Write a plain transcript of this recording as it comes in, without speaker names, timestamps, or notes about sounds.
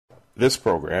This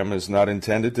program is not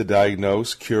intended to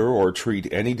diagnose, cure, or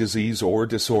treat any disease or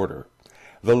disorder.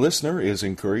 The listener is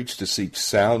encouraged to seek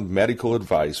sound medical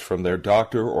advice from their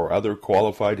doctor or other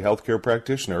qualified healthcare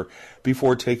practitioner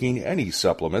before taking any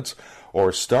supplements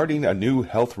or starting a new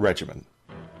health regimen.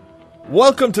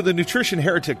 Welcome to the Nutrition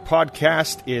Heretic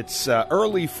Podcast. It's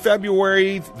early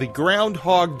February, the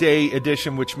Groundhog Day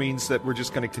edition, which means that we're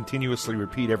just going to continuously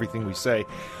repeat everything we say.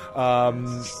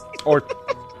 Or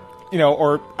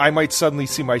I might suddenly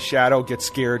see my shadow, get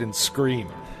scared, and scream.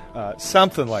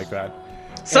 Something like that.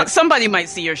 So somebody might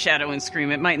see your shadow and scream.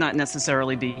 It might not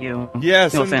necessarily be you.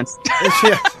 Yes. No offense.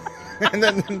 Yeah.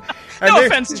 No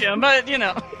offense, Jim, but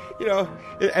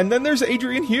and then there's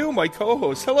Adrienne Hugh, my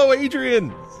co-host. Hello,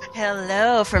 Adrienne.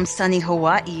 Hello from sunny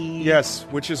Hawaii. Yes,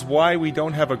 which is why we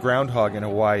don't have a groundhog in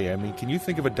Hawaii. I mean, can you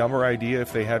think of a dumber idea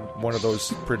if they had one of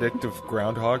those predictive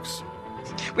groundhogs?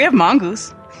 We have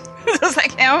mongoose. Does that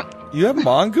count? You have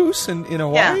mongoose in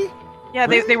Hawaii? Yeah,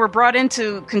 really? they were brought in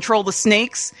to control the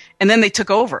snakes, and then they took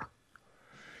over.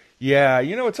 Yeah,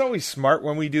 it's always smart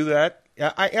when we do that.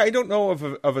 I don't know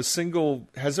of a single...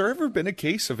 Has there ever been a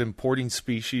case of importing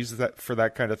species for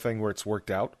that kind of thing where it's worked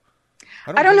out?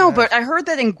 I don't know, but I heard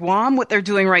that in Guam, what they're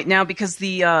doing right now, because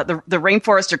the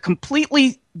rainforests are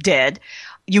completely dead,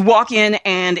 you walk in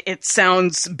and it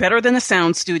sounds better than a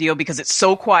sound studio because it's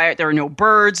so quiet. There are no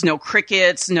birds, no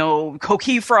crickets, no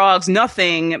coqui frogs,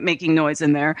 nothing making noise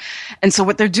in there. And so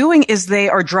what they're doing is they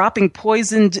are dropping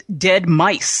poisoned dead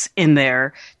mice in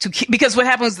there because what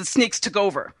happens is the snakes took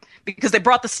over because they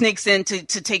brought the snakes in to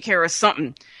take care of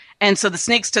something. And so the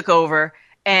snakes took over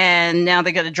and now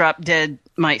they got to drop dead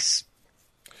mice.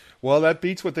 Well, that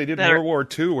beats what they did in World War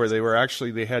II, where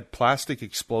they had plastic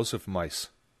explosive mice,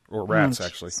 or rats,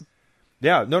 actually.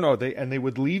 Yeah, no, they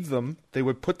would leave them, they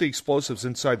would put the explosives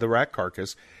inside the rat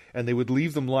carcass, and they would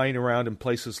leave them lying around in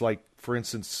places like, for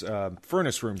instance,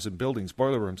 furnace rooms in buildings,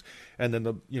 boiler rooms, and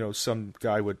then some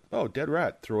guy would, dead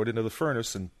rat, throw it into the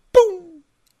furnace, and boom!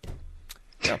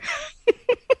 Yeah,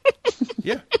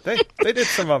 yeah they did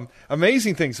some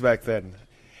amazing things back then.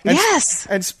 And, yes.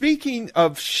 And speaking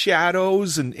of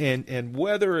shadows and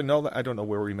weather and all that, I don't know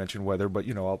where we mentioned weather, but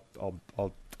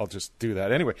I'll just do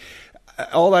that anyway.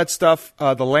 All that stuff.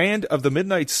 The land of the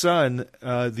midnight sun,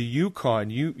 the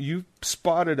Yukon. You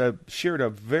shared a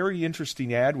very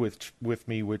interesting ad with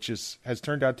me, which has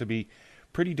turned out to be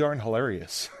pretty darn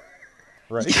hilarious,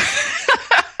 right?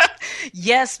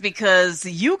 Yes, because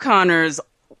the Yukoners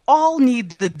all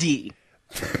need the D,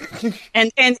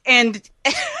 and.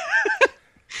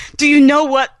 Do you know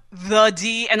what the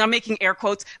D, and I'm making air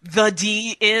quotes, the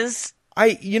D is?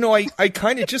 I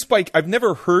kind of I've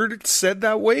never heard it said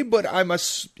that way, but I'm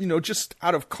just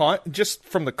out of just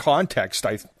from the context,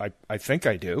 I think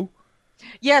I do.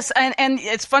 Yes, and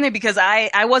it's funny because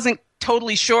I wasn't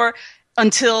totally sure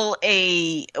until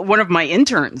one of my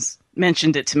interns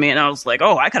mentioned it to me, and I was like,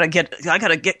 I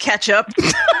gotta catch up.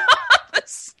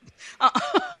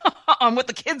 On what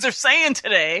the kids are saying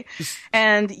today.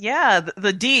 And yeah,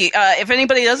 the D. If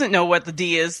anybody doesn't know what the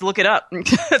D is, look it up.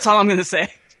 That's all I'm going to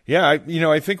say. Yeah,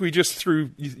 I think we just threw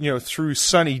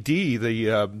Sunny D we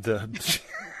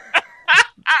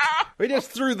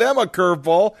just threw them a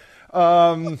curveball.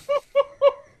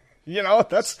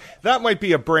 That might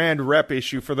be a brand rep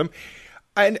issue for them.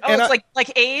 It's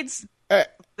like AIDS,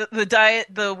 the diet,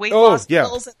 the weight loss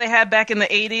pills that they had back in the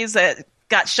 80s that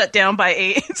got shut down by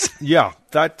AIDS. Yeah,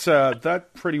 that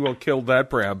pretty well killed that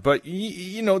brand. But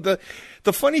the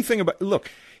funny thing about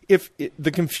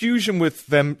the confusion with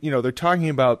them, they're talking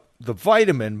about the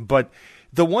vitamin, but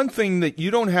the one thing that you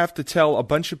don't have to tell a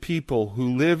bunch of people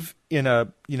who live in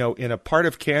a part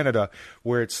of Canada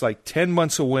where it's like 10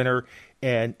 months of winter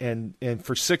and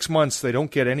for 6 months they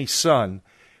don't get any sun,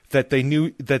 that they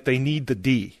need the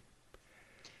D.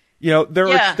 There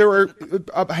are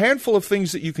a handful of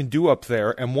things that you can do up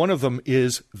there, and one of them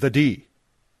is the D.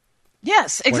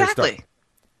 Yes, exactly.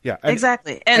 Yeah,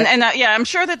 exactly. And I'm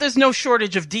sure that there's no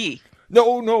shortage of D.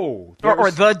 No. Or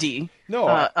the D. No,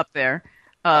 up there.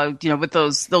 With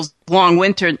those long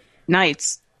winter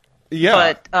nights.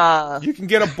 Yeah, but you can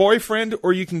get a boyfriend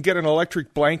or you can get an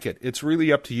electric blanket. It's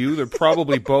really up to you. They're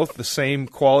probably both the same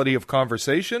quality of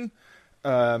conversation.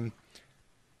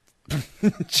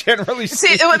 Generally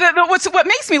speaking. See, what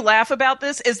makes me laugh about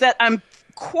this is that I'm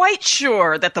quite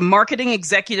sure that the marketing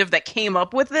executive that came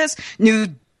up with this knew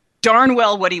darn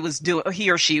well what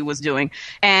he or she was doing,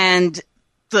 and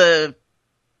the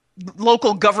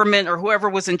local government or whoever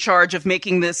was in charge of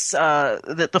making this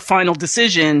the final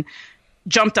decision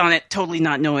jumped on it, totally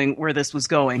not knowing where this was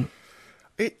going.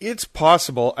 It's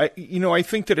possible. I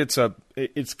think that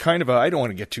it's kind of a, I don't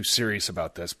want to get too serious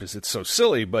about this because it's so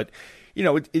silly, but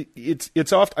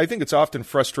it's often, I think it's often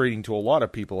frustrating to a lot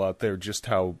of people out there just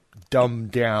how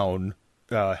dumbed down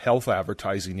health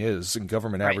advertising is and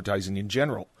government advertising in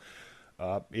general.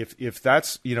 If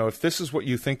that's, if this is what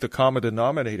you think the common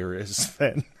denominator is,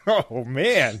 then, oh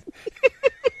man,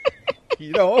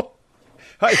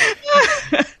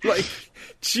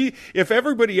 gee, if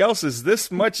everybody else is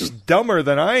this much dumber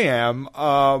than I am,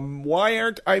 why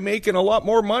aren't I making a lot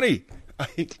more money?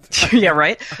 Yeah,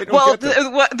 right. Well,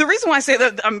 the reason why I say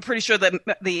that I'm pretty sure that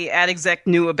the ad exec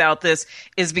knew about this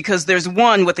is because there's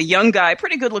one with a young guy,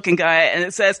 pretty good looking guy, and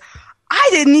it says, I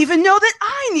didn't even know that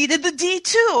I needed the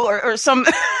D2 or some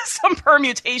some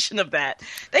permutation of that.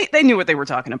 They knew what they were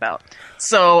talking about.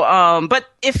 So, but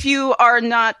if you are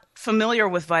not familiar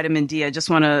with vitamin D, I just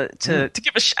want to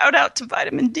give a shout out to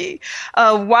vitamin D.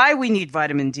 Why we need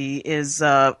vitamin D is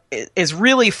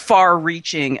really far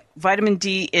reaching. Vitamin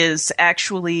D is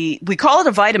actually, we call it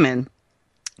a vitamin,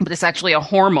 but it's actually a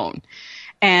hormone,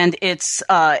 and it's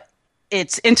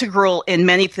integral in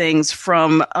many things,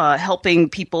 from helping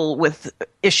people with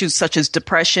issues such as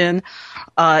depression.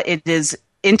 It is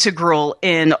integral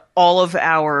in all of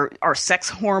our sex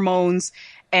hormones,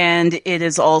 and it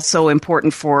is also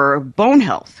important for bone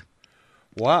health.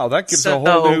 Wow, that gives a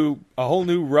whole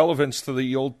new relevance to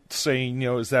the old saying,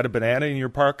 is that a banana in your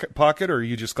pocket, or are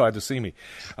you just glad to see me?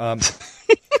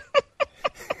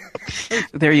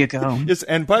 There you go.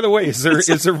 And by the way, is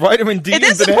there vitamin D in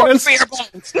bananas? For your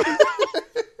bones.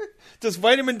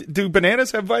 Do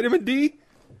bananas have vitamin D?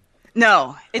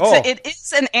 No, it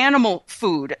is an animal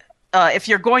food. If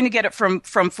you're going to get it from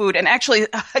food, and actually,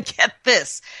 get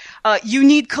this, you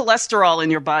need cholesterol in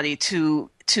your body to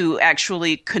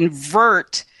actually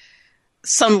convert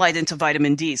sunlight into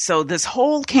vitamin D. So this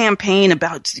whole campaign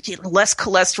about less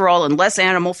cholesterol and less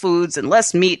animal foods and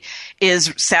less meat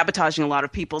is sabotaging a lot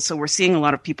of people. So we're seeing a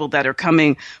lot of people that are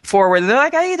coming forward. They're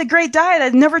like, I eat a great diet.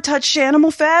 I've never touched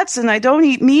animal fats, and I don't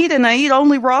eat meat, and I eat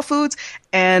only raw foods.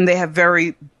 And they have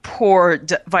very poor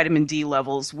vitamin D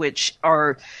levels, which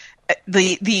are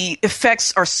the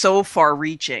effects are so far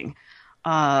reaching.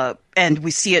 And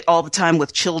we see it all the time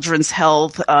with children's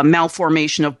health,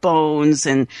 malformation of bones,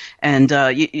 and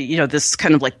this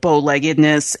kind of like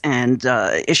bow-leggedness and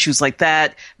issues like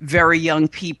that. Very young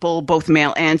people, both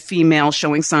male and female,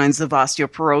 showing signs of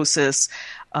osteoporosis.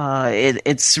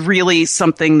 It's really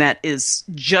something that is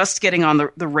just getting on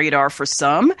the radar for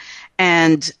some.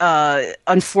 And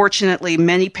unfortunately,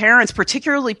 many parents,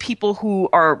 particularly people who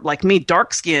are like me,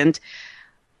 dark-skinned,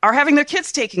 are having their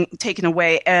kids taken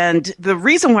away. And the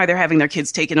reason why they're having their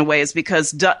kids taken away is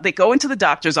because they go into the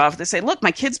doctor's office. They say, look,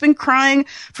 my kid's been crying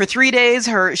for 3 days.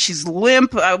 She's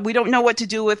limp. We don't know what to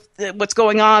do with what's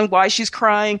going on, why she's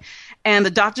crying. And the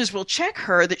doctors will check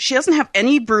her that she doesn't have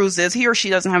any bruises. He or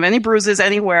she doesn't have any bruises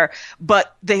anywhere,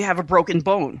 but they have a broken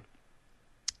bone.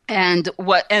 And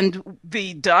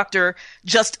the doctor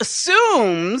just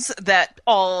assumes that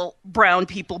all brown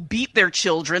people beat their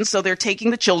children, so they're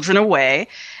taking the children away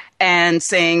and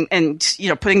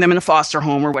putting them in a foster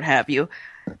home or what have you.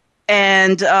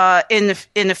 And in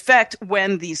effect,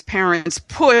 when these parents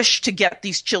push to get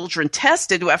these children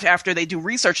tested after they do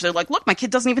research, they're like, look, my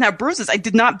kid doesn't even have bruises. I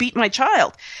did not beat my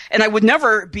child, and I would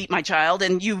never beat my child.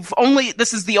 And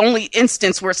this is the only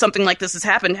instance where something like this has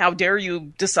happened. How dare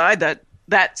you decide that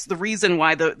that's the reason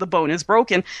why the bone is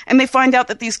broken? And they find out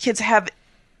that these kids have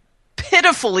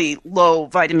pitifully low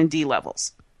vitamin D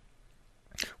levels.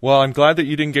 Well, I'm glad that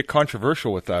you didn't get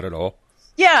controversial with that at all.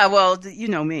 Yeah, well, you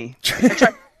know me.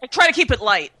 I try to keep it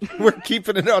light. We're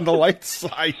keeping it on the light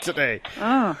side today.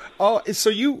 Oh, so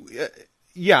you,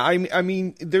 I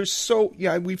mean,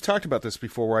 we've talked about this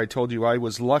before, where I told you I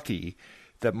was lucky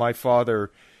that my father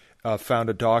found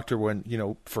a doctor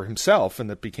for himself, and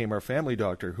that became our family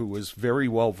doctor, who was very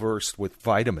well versed with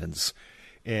vitamins,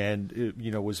 and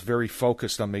was very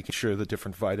focused on making sure the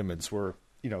different vitamins were,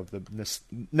 the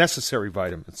necessary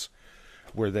vitamins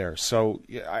were there. So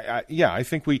I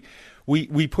think we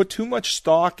put too much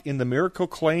stock in the miracle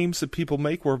claims that people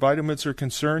make where vitamins are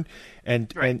concerned,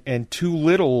 and too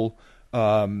little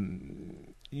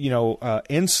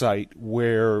insight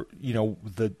where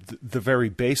the very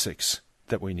basics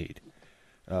that we need.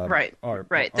 Right.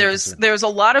 There's a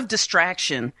lot of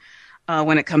distraction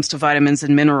when it comes to vitamins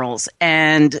and minerals,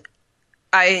 and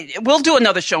we'll do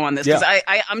another show on this, because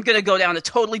I'm going to go down a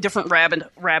totally different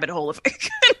rabbit hole if it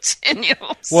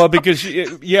continues. Well, because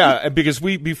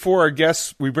before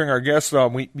we bring our guests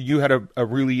on, you had a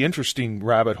really interesting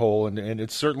rabbit hole, and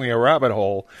it's certainly a rabbit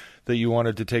hole that you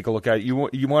wanted to take a look at. You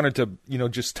wanted to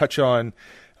just touch on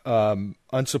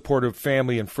unsupportive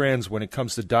family and friends when it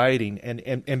comes to dieting.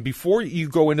 And before you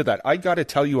go into that, I got to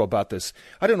tell you about this.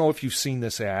 I don't know if you've seen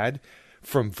this ad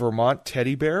from Vermont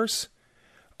Teddy Bears.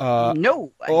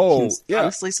 No, I can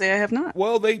honestly say I have not.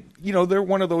 Well, they're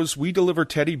one of those, we deliver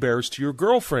teddy bears to your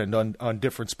girlfriend on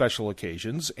different special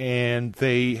occasions, and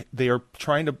they are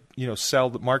trying to,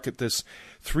 market this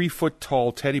 3-foot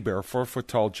tall teddy bear, 4-foot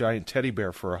tall giant teddy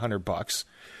bear for $100.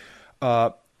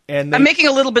 And I'm making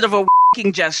a little bit of a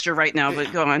gesture right now,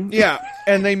 but go on. Yeah,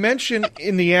 and they mention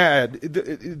in the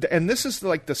ad, and this is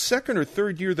like the second or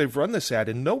third year they've run this ad,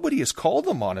 and nobody has called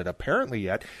them on it apparently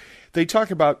yet. They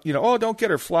talk about, don't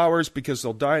get her flowers because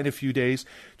they'll die in a few days.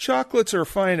 Chocolates are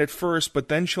fine at first, but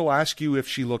then she'll ask you if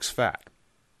she looks fat.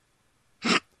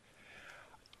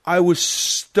 I was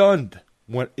stunned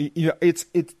when it's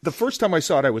the first time I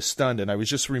saw it. I was stunned, and I was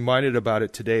just reminded about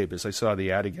it today because I saw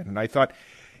the ad again, and I thought,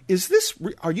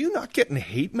 are you not getting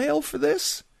hate mail for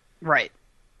this? Right.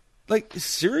 Like,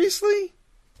 seriously?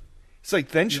 It's like,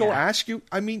 then she'll ask you,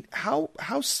 how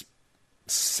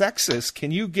sexist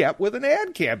can you get with an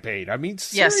ad campaign? I mean,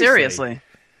 seriously. Yeah, seriously.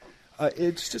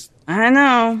 It's just. I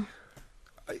know.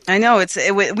 It's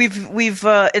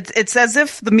as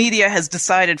if the media has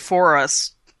decided for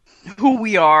us who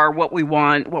we are, what we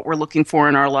want, what we're looking for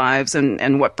in our lives,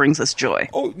 and what brings us joy.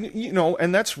 Oh,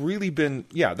 and that's really been,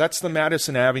 that's the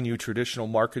Madison Avenue traditional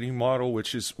marketing model,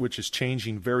 which is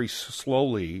changing very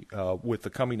slowly with the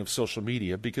coming of social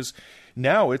media, because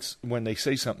now it's when they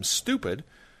say something stupid,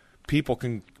 people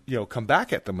can, come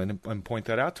back at them and point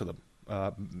that out to them.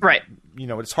 Right.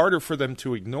 It's harder for them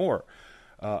to ignore.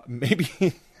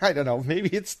 Maybe, I don't know, maybe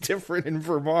it's different in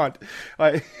Vermont.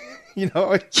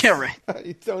 Yeah, right.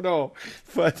 I don't know.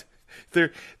 But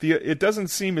it doesn't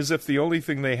seem as if the only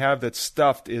thing they have that's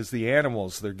stuffed is the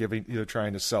animals they're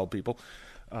trying to sell people.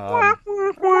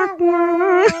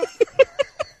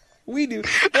 We do.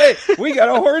 Hey, we got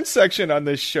a horn section on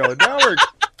this show. Now we're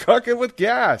cooking with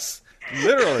gas.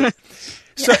 Literally.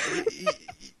 So,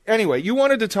 anyway, you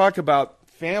wanted to talk about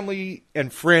family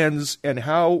and friends and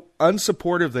how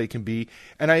unsupportive they can be.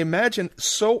 And I imagine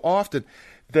so often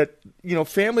that,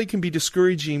 family can be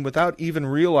discouraging without even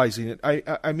realizing it.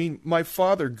 I mean, my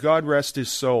father, God rest his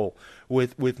soul,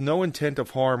 with no intent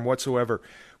of harm whatsoever.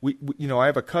 I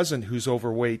have a cousin who's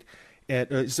overweight, and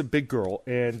it's a big girl,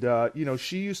 and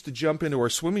she used to jump into our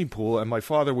swimming pool, and my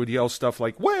father would yell stuff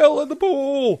like, "Whale in the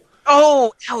pool!"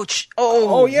 Oh, ouch!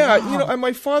 Oh, yeah. And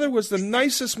my father was the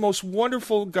nicest, most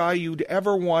wonderful guy you'd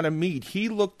ever want to meet. He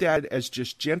looked at it as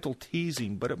just gentle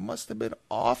teasing, but it must have been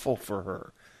awful for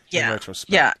her. In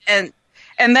retrospect. Yeah, and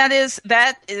that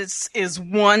is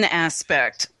one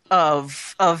aspect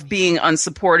of being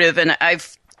unsupportive, and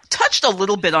I've touched a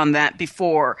little bit on that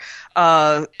before.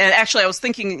 And actually, I was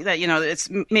thinking that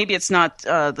it's not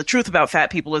the truth about fat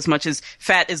people as much as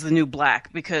fat is the new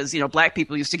black, because black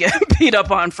people used to get beat up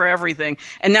on for everything,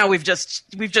 and now we've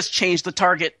just changed the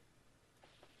target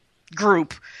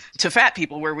group to fat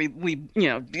people, where we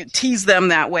tease them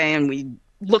that way, and we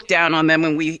look down on them,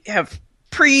 and we have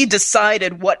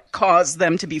pre-decided what caused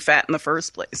them to be fat in the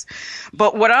first place.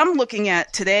 But what I'm looking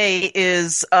at today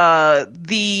is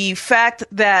the fact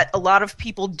that a lot of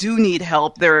people do need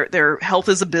help. Their health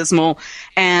is abysmal,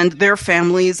 and their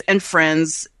families and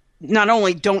friends not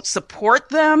only don't support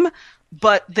them,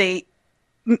 but they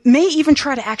may even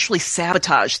try to actually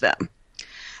sabotage them.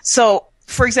 So,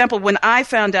 for example, when I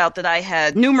found out that I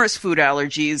had numerous food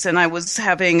allergies and I was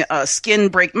having a skin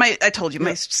break, I told you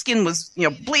my skin was,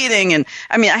 bleeding, and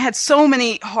I had so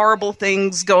many horrible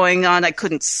things going on. I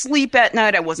couldn't sleep at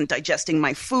night. I wasn't digesting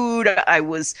my food. I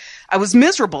was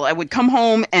miserable. I would come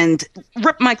home and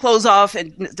rip my clothes off,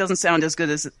 and it doesn't sound as good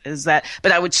as that,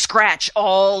 but I would scratch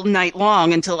all night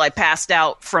long until I passed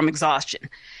out from exhaustion.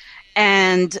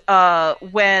 And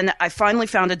when I finally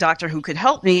found a doctor who could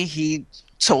help me, he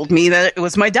told me that it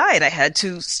was my diet. I had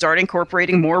to start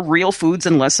incorporating more real foods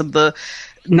and less of the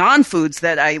non-foods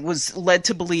that I was led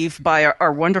to believe by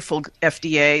our wonderful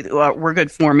FDA were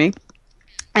good for me.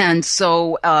 And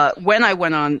so when I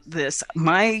went on this,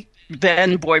 my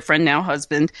then boyfriend, now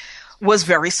husband, was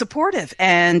very supportive.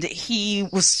 And he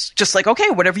was just like,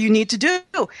 okay, whatever you need to do.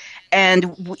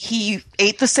 And he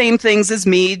ate the same things as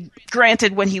me.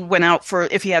 Granted, when he went out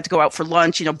if he had to go out for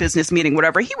lunch, business meeting,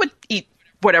 whatever, he would eat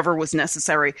whatever was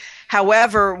necessary.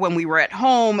 However, when we were at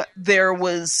home, there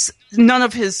was none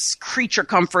of his creature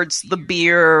comforts, the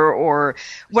beer or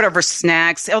whatever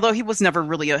snacks, although he was never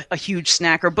really a huge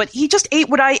snacker, but he just ate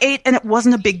what I ate, and it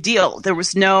wasn't a big deal. There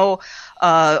was no,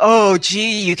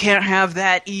 you can't have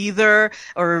that either,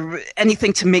 or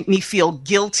anything to make me feel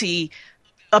guilty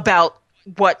about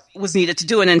what was needed to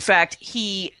do. And in fact,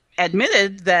 he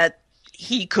admitted that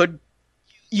he could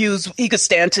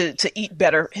stand to eat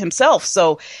better himself.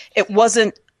 So it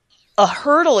wasn't a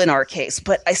hurdle in our case.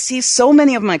 But I see so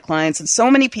many of my clients and so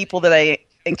many people that I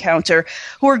encounter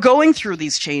who are going through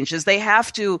these changes. They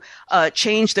have to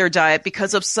change their diet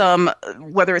because of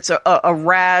whether it's a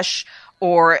rash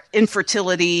or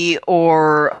infertility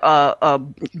or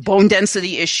bone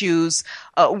density issues,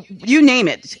 you name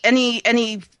it,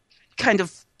 any kind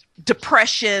of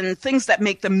depression, things that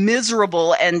make them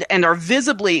miserable and are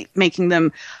visibly making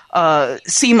them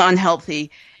seem unhealthy.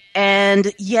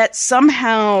 And yet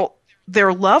somehow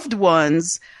their loved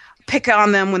ones pick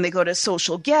on them when they go to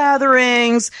social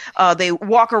gatherings. They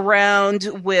walk around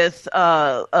with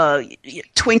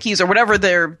Twinkies or whatever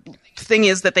their thing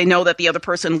is that they know that the other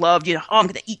person loved. Oh, I'm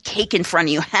going to eat cake in front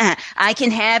of you. I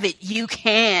can have it. You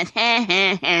can't.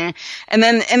 And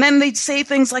then they say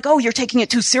things like, "Oh, you're taking it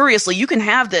too seriously. You can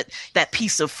have that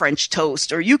piece of French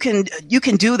toast, or you can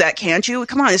do that, can't you?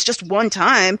 Come on, it's just one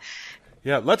time."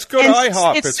 Yeah, let's go to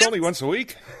IHOP. It's only once a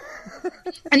week.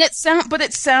 And it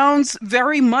sounds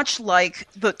very much like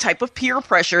the type of peer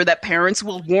pressure that parents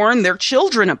will warn their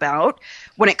children about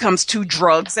when it comes to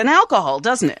drugs and alcohol,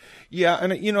 doesn't it? Yeah,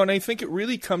 and and I think it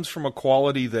really comes from a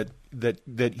quality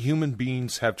that human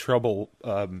beings have trouble,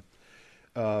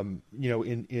 in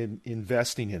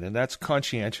investing in, and that's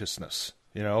conscientiousness.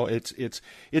 It's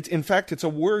in fact it's a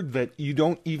word that you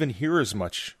don't even hear as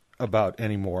much about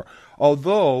anymore.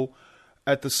 Although,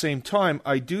 at the same time,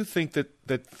 I do think that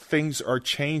things are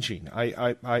changing.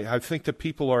 I think that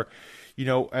people are,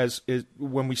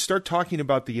 when we start talking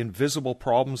about the invisible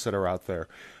problems that are out there,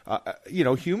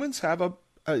 humans have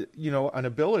an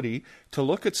ability to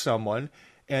look at someone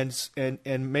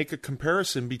and make a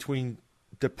comparison between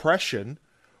depression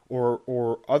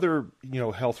or other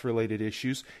health related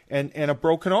issues and a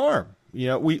broken arm.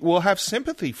 We'll have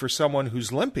sympathy for someone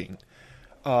who's limping.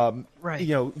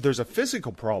 Right. There's a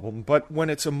physical problem, but when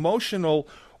it's emotional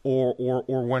or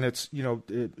when it's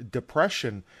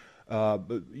depression, or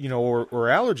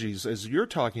allergies, as you're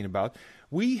talking about,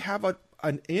 we have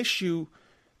an issue.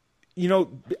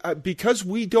 Because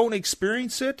we don't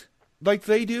experience it like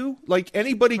they do. Like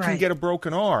anybody can get a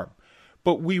broken arm,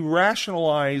 but we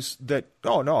rationalize that.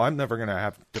 Oh no, I'm never going to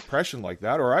have depression like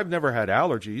that, or I've never had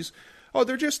allergies. Oh,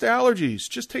 they're just allergies.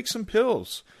 Just take some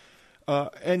pills.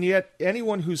 And yet,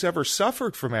 anyone who's ever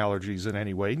suffered from allergies in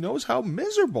any way knows how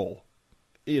miserable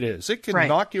it is. It can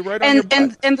knock you right on your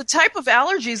butt. And the type of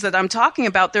allergies that I'm talking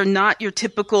about, they're not your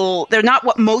typical, they're not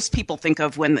what most people think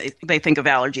of when they think of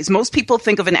allergies. Most people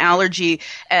think of an allergy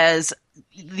as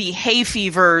the hay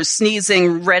fever,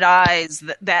 sneezing, red eyes,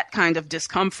 that kind of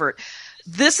discomfort.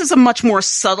 This is a much more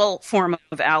subtle form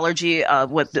of allergy,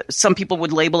 what some people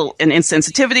would label an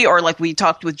insensitivity, or like we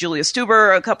talked with Julia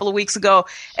Stuber a couple of weeks ago,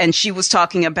 and she was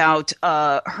talking about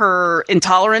her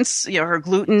intolerance, her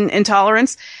gluten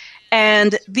intolerance.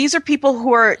 And these are people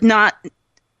who are not,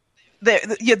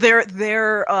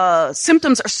 their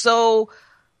symptoms are so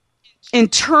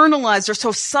internalized, or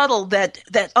so subtle that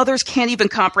others can't even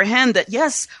comprehend that,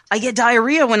 yes, I get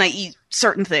diarrhea when I eat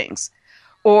certain things.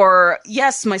 Or,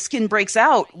 yes, my skin breaks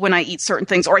out when I eat certain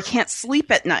things, or I can't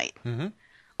sleep at night,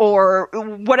 or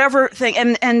whatever thing.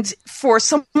 And for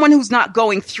someone who's not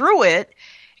going through it,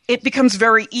 it becomes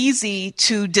very easy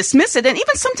to dismiss it. And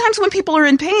even sometimes when people are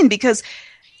in pain, because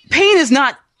pain is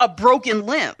not a broken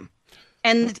limb.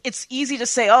 And it's easy to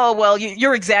say, oh, well,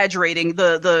 you're exaggerating.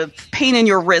 The pain in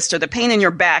your wrist or the pain in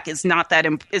your back is not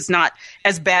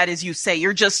as bad as you say.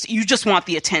 You just want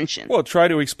the attention. Well, try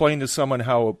to explain to someone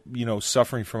how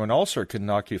suffering from an ulcer can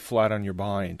knock you flat on your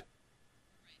behind.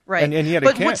 Right. And yet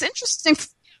but it can't. What's interesting,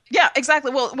 yeah,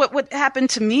 exactly. Well, what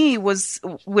happened to me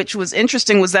which was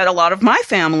interesting, was that a lot of my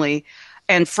family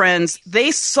and friends,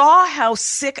 they saw how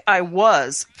sick I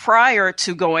was prior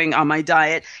to going on my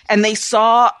diet, and they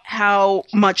saw how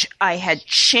much I had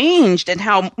changed and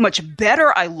how much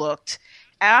better I looked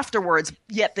afterwards,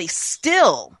 yet they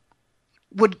still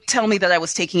would tell me that I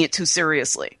was taking it too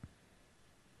seriously.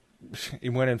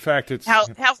 When in fact it's... How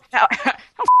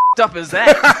up is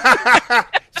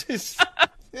that?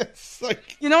 It's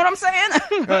like, you know what I'm saying?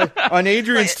 On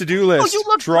Adrian's to-do list, you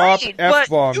look drop great,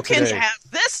 F-bomb but you can today. have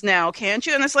this now, can't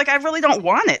you? And it's like, I really don't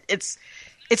want it.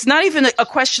 It's not even a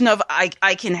question of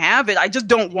I can have it. I just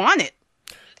don't want it.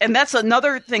 And that's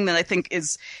another thing that I think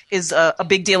is a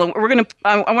big deal. And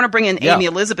I want to bring in Amy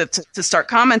Elizabeth to start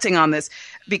commenting on this,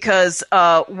 because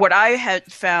what I had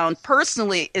found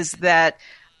personally is that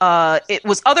it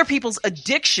was other people's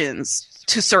addictions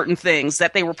to certain things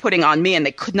that they were putting on me, and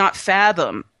they could not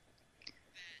fathom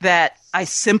that I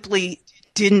simply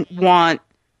didn't want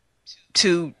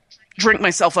to drink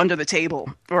myself under the table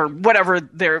or whatever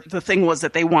the thing was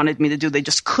that they wanted me to do. They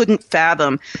just couldn't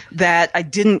fathom that I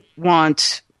didn't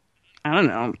want, I don't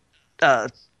know,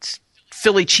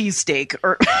 Philly cheesesteak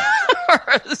or,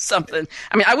 or something.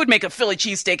 I mean, I would make a Philly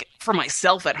cheesesteak for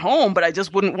myself at home, but I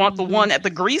just wouldn't want the one at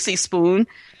the Greasy Spoon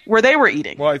where they were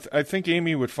eating. Well, I think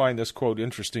Amy would find this quote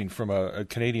interesting from a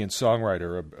Canadian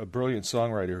songwriter, a brilliant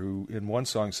songwriter who in one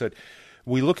song said,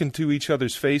 "We look into each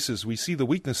other's faces, we see the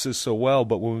weaknesses so well,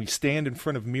 but when we stand in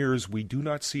front of mirrors, we do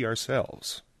not see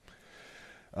ourselves."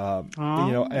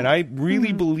 And I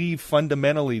really believe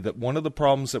fundamentally that one of the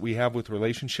problems that we have with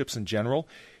relationships in general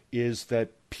is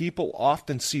that people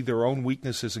often see their own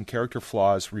weaknesses and character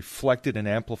flaws reflected and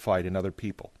amplified in other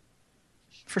people.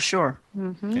 For sure.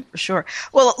 Mm-hmm. For sure.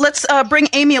 Well, let's bring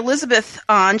Amy Elizabeth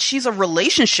on. She's a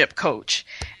relationship coach,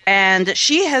 and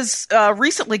she has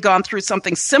recently gone through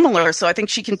something similar, so I think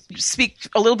she can speak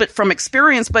a little bit from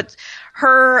experience. But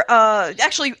her,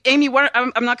 actually, Amy,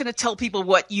 I'm not going to tell people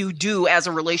what you do as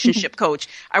a relationship coach.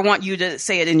 I want you to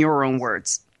say it in your own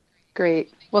words.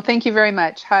 Great. Well, thank you very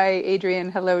much. Hi,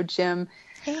 Adrienne. Hello, Jim.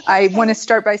 I want to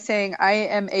start by saying I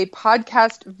am a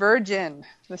podcast virgin.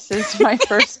 This is my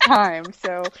first time,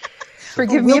 so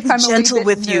forgive me if I'm a little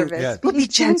bit nervous. Yeah. We'll be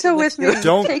gentle with me.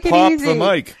 Don't Take pop it easy. the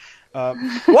mic.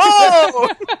 Whoa!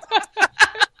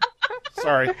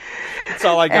 Sorry. That's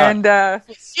all I got. And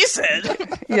She said.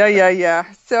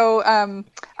 Yeah. So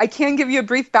I can give you a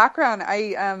brief background.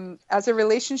 I, as a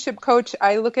relationship coach,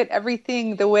 I look at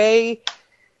everything the way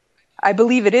I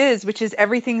believe it is, which is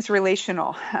everything's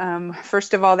relational.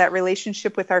 First of all, that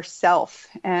relationship with ourself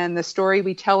and the story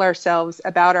we tell ourselves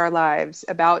about our lives,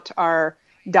 about our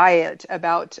diet,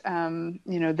 about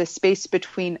the space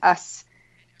between us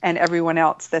and everyone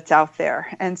else that's out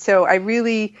there. And so I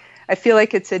feel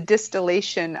like it's a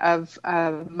distillation of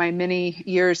my many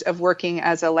years of working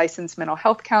as a licensed mental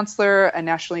health counselor, a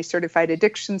nationally certified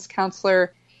addictions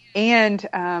counselor, and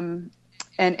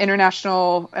an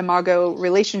international Imago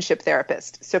relationship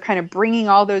therapist. So kind of bringing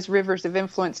all those rivers of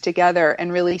influence together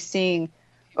and really seeing,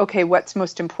 okay, what's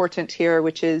most important here,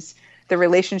 which is the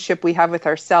relationship we have with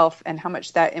ourselves and how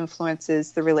much that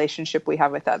influences the relationship we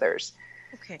have with others.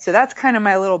 Okay. So that's kind of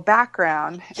my little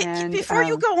background. And before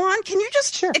you go on, can you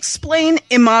just explain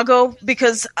Imago?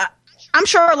 Because I'm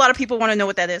sure a lot of people want to know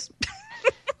what that is.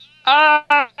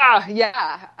 That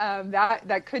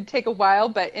could take a while,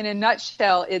 but in a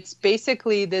nutshell, it's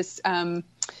basically this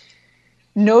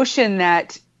notion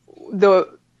that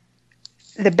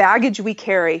the baggage we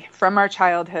carry from our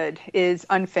childhood is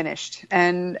unfinished,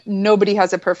 and nobody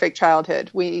has a perfect childhood.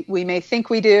 We may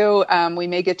think we do. We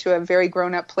may get to a very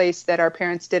grown-up place that our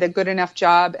parents did a good enough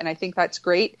job, and I think that's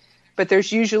great, but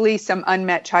there's usually some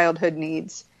unmet childhood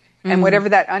needs. And whatever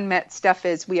that unmet stuff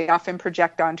is, we often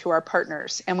project onto our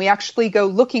partners. And we actually go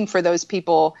looking for those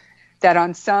people that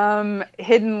on some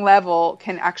hidden level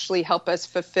can actually help us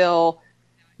fulfill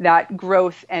that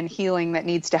growth and healing that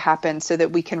needs to happen so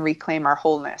that we can reclaim our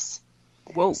wholeness.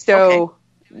 Whoa. So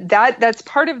that's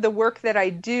part of the work that I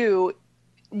do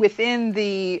within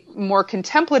the more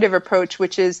contemplative approach,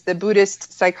 which is the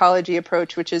Buddhist psychology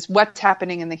approach, which is what's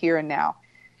happening in the here and now.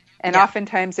 And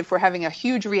oftentimes, if we're having a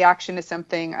huge reaction to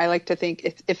something, I like to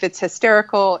think if it's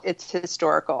hysterical, it's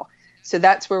historical. So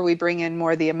that's where we bring in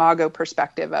more the Imago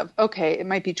perspective of, okay, it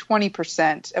might be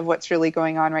 20% of what's really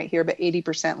going on right here, but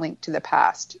 80% linked to the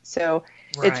past. So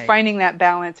it's finding that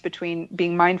balance between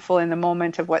being mindful in the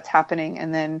moment of what's happening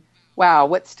and then, wow,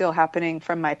 what's still happening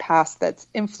from my past that's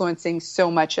influencing so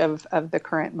much of the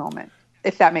current moment.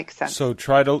 If that makes sense. So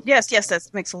try to... Yes, that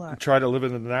makes a lot. Try to live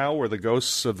in the now where the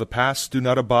ghosts of the past do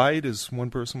not abide, as one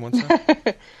person once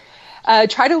said.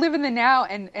 Try to live in the now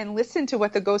and listen to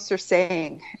what the ghosts are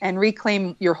saying and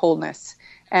reclaim your wholeness.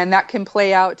 And that can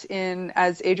play out in,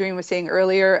 as Adrienne was saying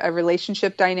earlier, a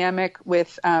relationship dynamic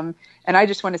with, and I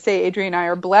just want to say, Adrienne and I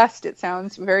are blessed. It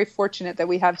sounds very fortunate that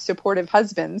we have supportive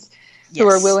husbands who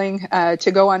are willing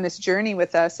to go on this journey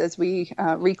with us as we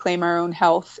reclaim our own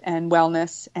health and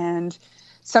wellness. And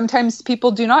sometimes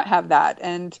people do not have that.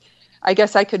 And I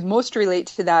guess I could most relate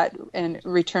to that and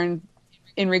return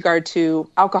in regard to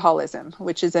alcoholism,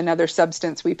 which is another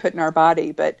substance we put in our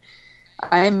body. But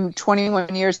I'm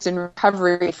 21 years in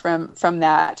recovery from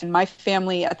that. And my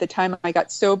family at the time I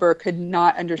got sober could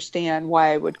not understand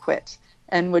why I would quit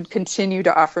and would continue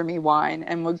to offer me wine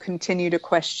and would continue to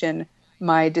question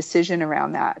my decision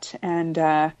around that. And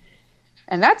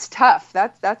that's tough.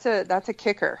 That's a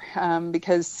kicker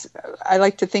because I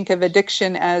like to think of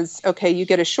addiction as, okay, you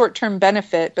get a short-term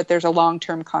benefit, but there's a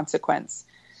long-term consequence.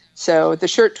 So the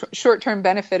short-term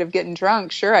benefit of getting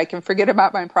drunk, sure, I can forget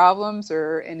about my problems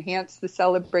or enhance the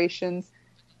celebrations.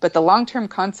 but the long-term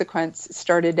consequence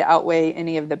started to outweigh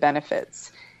any of the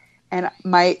benefits. And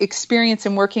my experience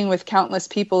in working with countless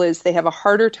people is they have a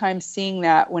harder time seeing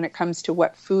that when it comes to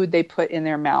what food they put in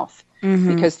their mouth,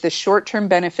 because the short-term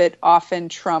benefit often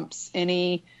trumps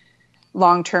any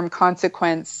long-term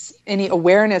consequence, any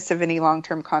awareness of any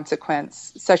long-term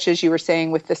consequence, such as you were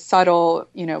saying with the subtle,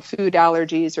 food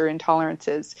allergies or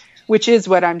intolerances, which is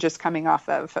what I'm just coming off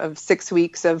of 6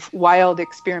 weeks of wild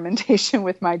experimentation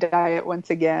with my diet once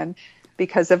again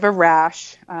because of a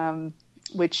rash,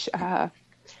 which I'm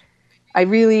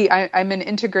an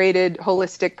integrated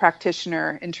holistic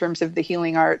practitioner in terms of the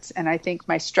healing arts. And I think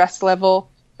my stress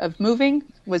level of moving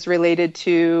was related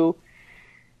to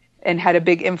and had a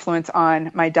big influence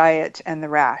on my diet and the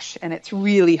rash. And it's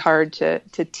really hard to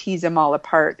tease them all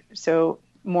apart. So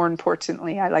more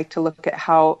importantly, I like to look at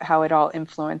how it all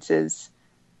influences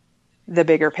the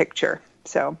bigger picture.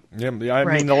 So yeah, I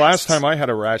mean, the last time I had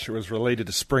a rash, it was related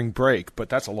to spring break, but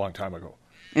that's a long time ago.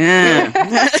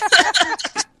 Yeah.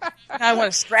 I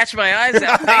want to scratch my eyes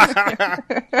out.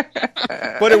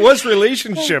 But it was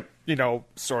relationship,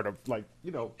 sort of like,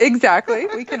 Exactly.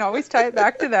 We can always tie it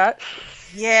back to that.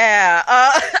 Yeah.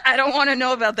 I don't want to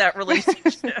know about that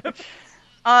relationship.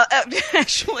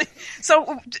 Actually,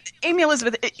 so Amy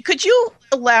Elizabeth, could you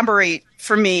elaborate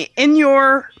for me, in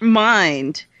your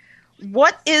mind,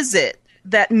 what is it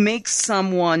that makes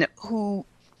someone who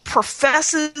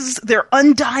professes their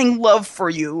undying love for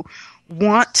you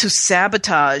want to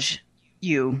sabotage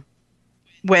you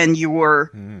when you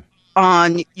were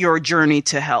on your journey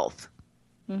to health?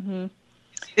 Mm-hmm.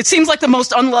 It seems like the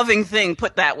most unloving thing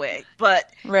put that way,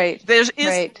 but there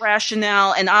is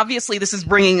rationale, and obviously this is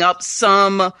bringing up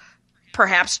some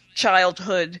perhaps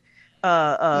childhood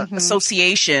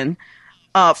association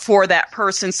for that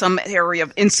person, some area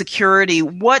of insecurity.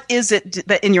 What is it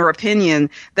that, in your opinion,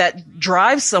 that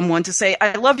drives someone to say,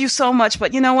 I love you so much,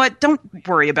 but you know what? Don't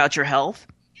worry about your health.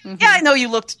 Mm-hmm. Yeah, I know you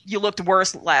looked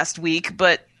worse last week,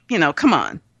 but, come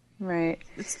on. Right.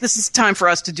 This is time for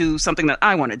us to do something that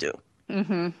I want to do.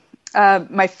 Mm-hmm.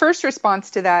 My first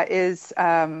response to that is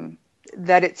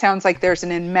that it sounds like there's an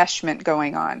enmeshment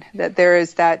going on, that there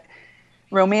is that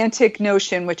romantic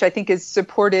notion, which I think is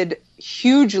supported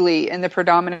hugely in the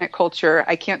predominant culture.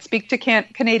 I can't speak to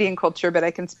Canadian culture, but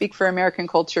I can speak for American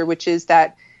culture, which is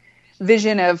that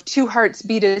vision of two hearts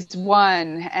beat as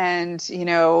one, and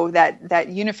that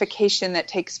unification that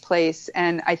takes place.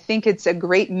 And I think it's a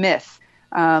great myth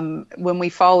when we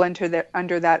fall under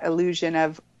that illusion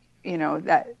of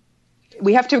that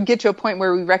we have to get to a point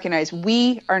where we recognize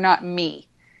we are not me,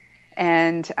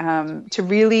 and to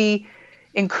really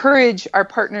encourage our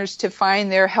partners to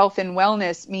find their health and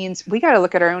wellness means we got to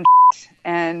look at our own shit.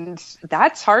 And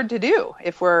that's hard to do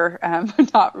if we're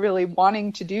not really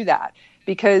wanting to do that,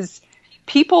 because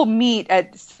people meet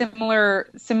at similar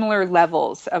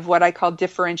levels of what I call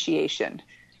differentiation.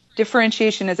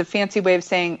 Differentiation is a fancy way of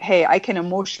saying, hey, I can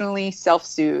emotionally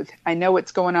self-soothe. I know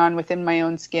what's going on within my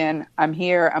own skin. I'm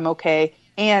here. I'm okay.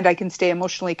 And I can stay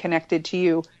emotionally connected to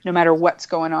you no matter what's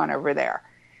going on over there.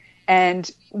 And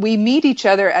we meet each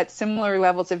other at similar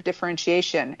levels of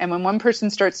differentiation. And when one person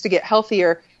starts to get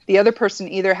healthier, the other person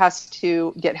either has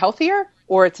to get healthier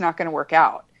or it's not going to work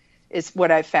out, is what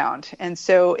I've found. And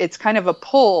so it's kind of a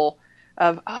pull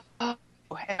of, am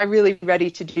I really ready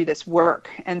to do this work?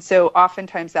 And so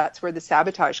oftentimes that's where the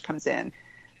sabotage comes in,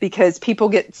 because people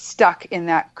get stuck in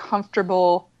that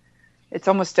comfortable, it's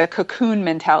almost a cocoon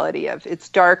mentality of it's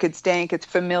dark, it's dank, it's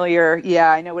familiar. Yeah,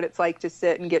 I know what it's like to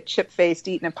sit and get chip-faced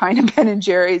eating a pint of Ben &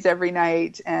 Jerry's every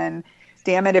night. And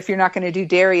damn it, if you're not going to do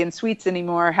dairy and sweets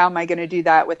anymore, how am I going to do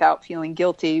that without feeling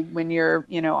guilty when you're,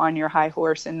 on your high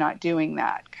horse and not doing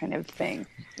that kind of thing?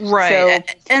 Right.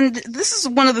 So, and this is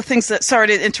one of the things that, sorry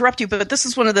to interrupt you, but this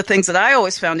is one of the things that I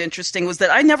always found interesting was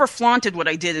that I never flaunted what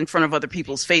I did in front of other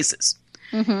people's faces.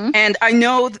 Mm-hmm. And I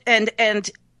know,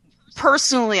 and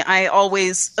personally, I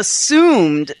always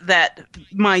assumed that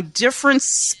my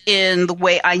difference in the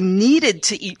way I needed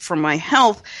to eat for my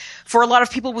health for a lot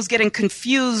of people was getting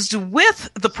confused with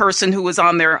the person who was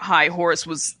on their high horse.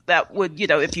 Was that would,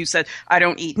 if you said, I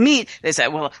don't eat meat, they said,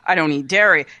 well, I don't eat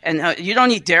dairy. And you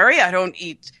don't eat dairy? I don't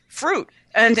eat fruit.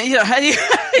 And how do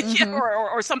you,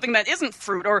 or something that isn't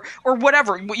fruit, or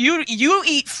whatever. You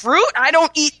eat fruit. I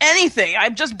don't eat anything. I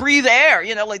just breathe air.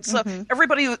 So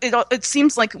everybody. It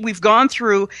seems like we've gone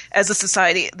through as a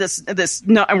society this,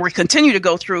 and we continue to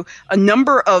go through a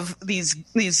number of these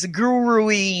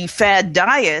guru-y fad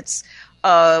diets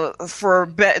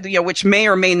which may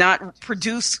or may not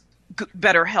produce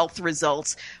better health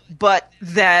results, but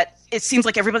that it seems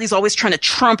like everybody's always trying to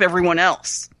trump everyone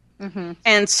else.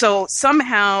 And so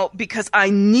somehow, because I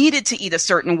needed to eat a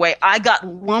certain way, I got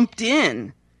lumped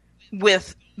in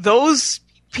with those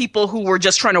people who were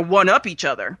just trying to one-up each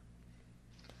other.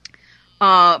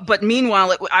 But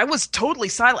meanwhile, I was totally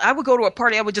silent. I would go to a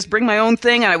party, I would just bring my own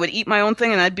thing, and I would eat my own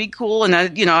thing, and I'd be cool, and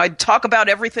I'd talk about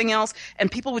everything else,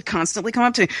 and people would constantly come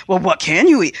up to me, well, what can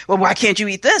you eat? Well, why can't you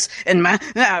eat this? And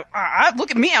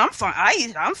look at me, I'm fine. I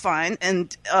eat, I'm fine.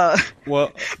 And,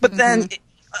 but then,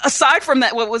 aside from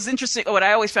that, what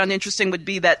I always found interesting would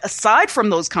be that aside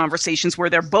from those conversations where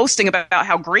they're boasting about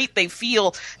how great they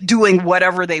feel doing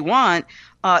whatever they want,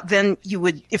 then you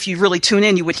would, if you really tune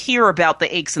in, you would hear about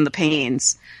the aches and the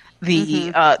pains,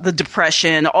 the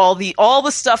depression, all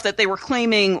the stuff that they were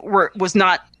claiming was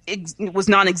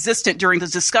non-existent during the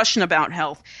discussion about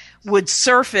health would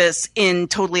surface in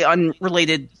totally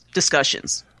unrelated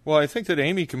discussions. Well, I think that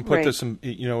Amy can put this in,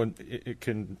 and it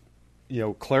can,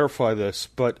 clarify this.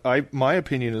 But my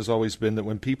opinion has always been that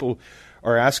when people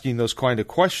are asking those kind of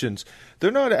questions,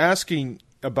 they're not asking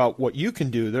about what you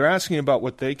can do; they're asking about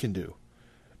what they can do.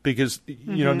 Because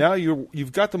now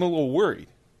you've got them a little worried,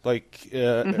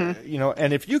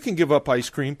 and if you can give up ice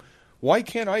cream, why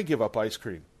can't I give up ice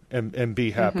cream and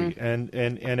be happy?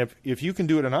 And if you can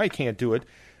do it and I can't do it,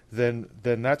 then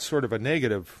that's sort of a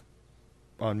negative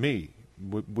on me.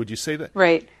 Would you say that?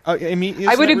 Right. I mean,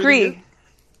 I would agree. Really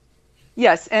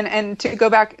yes, and to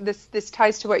go back, this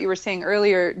ties to what you were saying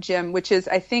earlier, Jim, which is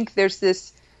I think there's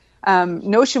this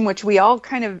notion which we all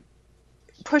kind of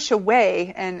push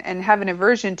away and have an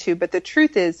aversion to, but the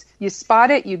truth is you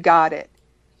spot it, you got it.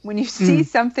 When you see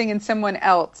something in someone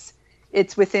else,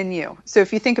 it's within you. So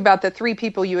if you think about the 3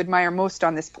 people you admire most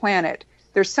on this planet,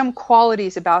 there's some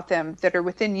qualities about them that are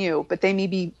within you, but they may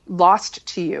be lost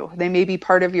to you. They may be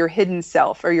part of your hidden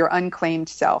self or your unclaimed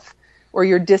self or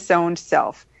your disowned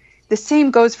self. The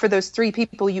same goes for those 3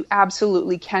 people you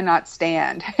absolutely cannot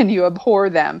stand and you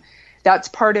abhor them. That's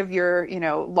part of your,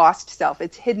 lost self.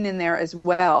 It's hidden in there as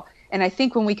well. And I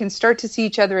think when we can start to see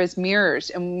each other as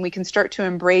mirrors and when we can start to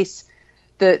embrace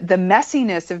the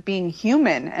messiness of being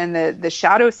human and the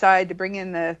shadow side, to bring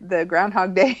in the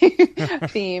Groundhog Day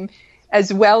theme,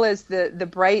 as well as the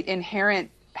bright inherent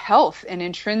health and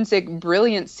intrinsic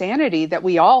brilliant sanity that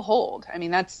we all hold. I mean,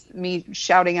 that's me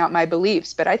shouting out my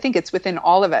beliefs, but I think it's within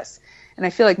all of us. And I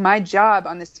feel like my job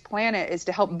on this planet is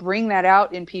to help bring that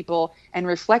out in people and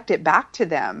reflect it back to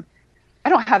them. I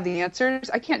don't have the answers.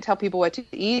 I can't tell people what to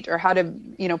eat or how to,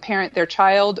 parent their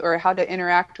child or how to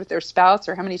interact with their spouse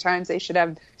or how many times they should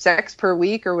have sex per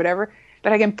week or whatever.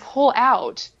 But I can pull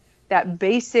out that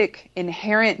basic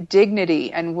inherent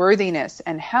dignity and worthiness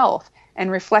and health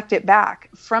and reflect it back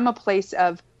from a place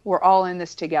of we're all in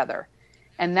this together.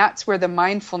 And that's where the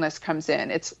mindfulness comes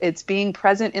in. It's being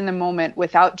present in the moment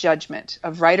without judgment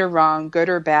of right or wrong, good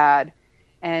or bad.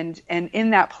 And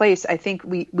in that place, I think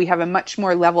we have a much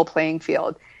more level playing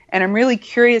field. And I'm really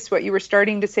curious what you were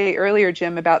starting to say earlier,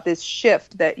 Jim, about this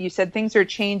shift that you said things are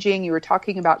changing. You were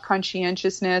talking about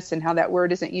conscientiousness and how that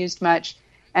word isn't used much.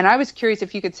 And I was curious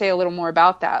if you could say a little more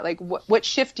about that. Like, what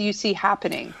shift do you see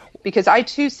happening? Because I,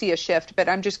 too, see a shift, but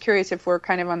I'm just curious if we're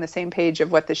kind of on the same page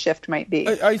of what the shift might be.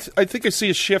 I think I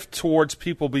see a shift towards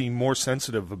people being more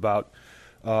sensitive about,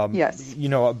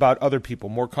 about other people,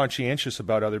 more conscientious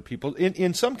about other people.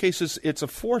 In some cases, it's a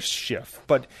forced shift,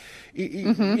 but,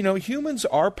 humans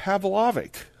are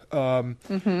Pavlovic.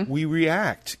 We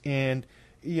react, and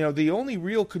the only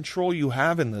real control you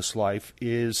have in this life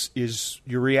is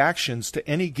your reactions to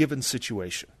any given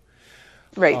situation.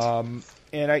 Right.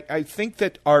 And I think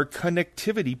that our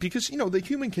connectivity, because, the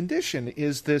human condition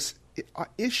is this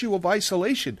issue of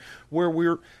isolation where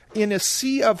we're in a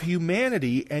sea of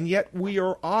humanity and yet we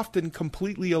are often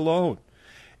completely alone.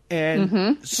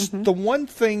 And the one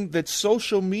thing that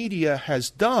social media has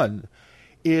done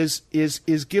is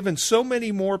given so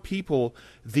many more people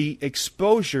the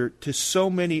exposure to so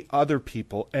many other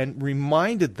people and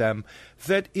reminded them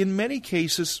that in many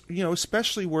cases,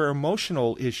 especially where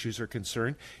emotional issues are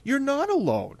concerned, you're not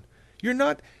alone. You're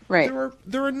not. Right.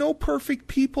 There are no perfect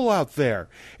people out there.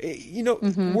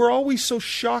 We're always so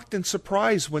shocked and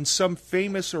surprised when some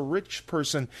famous or rich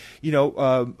person,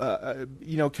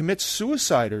 commits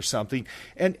suicide or something,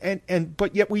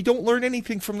 but yet we don't learn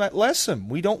anything from that lesson.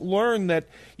 We don't learn that,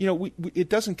 it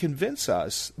doesn't convince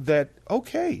us that,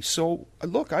 okay, so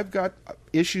look, I've got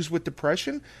issues with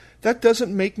depression. That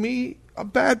doesn't make me a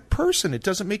bad person. It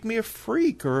doesn't make me a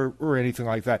freak or anything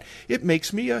like that. It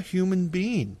makes me a human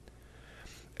being.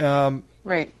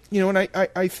 Right. And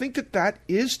I think that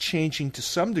is changing to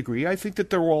some degree. I think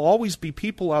that there will always be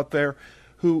people out there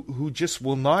who just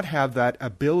will not have that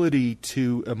ability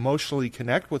to emotionally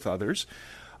connect with others.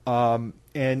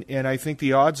 And I think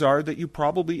the odds are that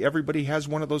everybody has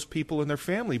one of those people in their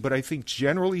family. But I think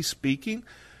generally speaking,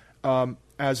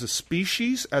 as a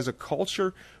species, as a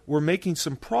culture, we're making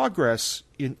some progress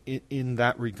in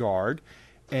that regard.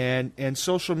 And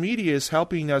social media is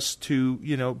helping us to,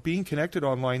 being connected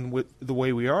online with the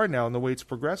way we are now and the way it's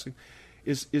progressing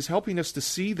is helping us to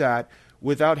see that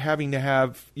without having to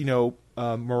have,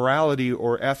 morality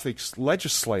or ethics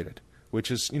legislated,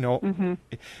 which is,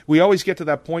 we always get to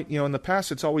that point, in the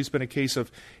past it's always been a case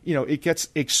of, it gets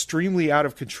extremely out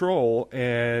of control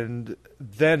and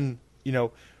then,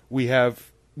 we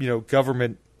have,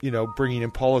 government, bringing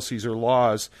in policies or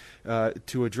laws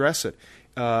to address it.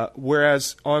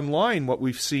 Whereas online, what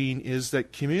we've seen is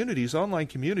that online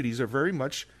communities are very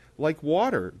much like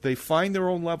water. They find their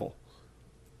own level.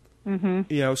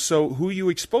 Mm-hmm. So who you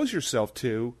expose yourself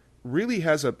to really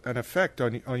has an effect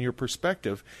on your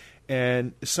perspective.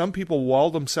 And some people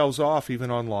wall themselves off even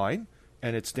online,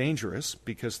 and it's dangerous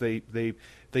because they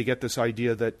get this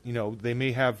idea that they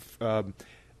may have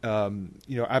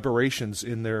aberrations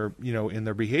in their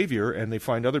behavior, and they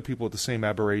find other people with the same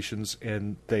aberrations,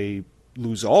 and they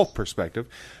lose all perspective.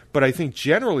 But I think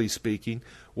generally speaking,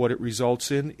 what it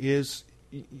results in is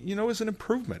an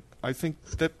improvement. I think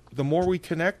that the more we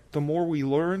connect, the more we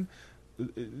learn,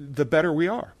 the better we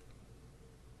are.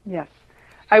 Yes.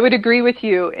 I would agree with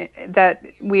you that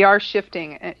we are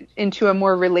shifting into a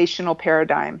more relational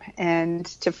paradigm, and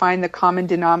to find the common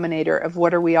denominator of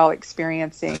what are we all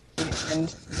experiencing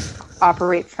and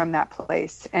operate from that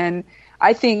place. And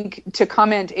I think, to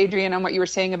comment, Adrienne, on what you were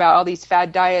saying about all these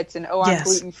fad diets and, I'm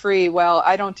gluten-free. Well,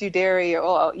 I don't do dairy.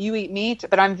 Oh, you eat meat,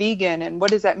 but I'm vegan. And what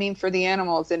does that mean for the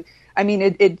animals? And I mean,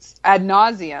 it's ad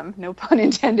nauseum, no pun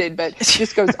intended, but it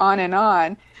just goes on and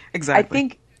on. Exactly. I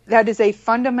think that is a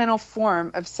fundamental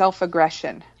form of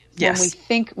self-aggression. Yes. When we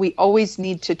think we always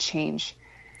need to change.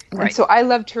 Right. And so I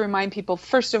love to remind people,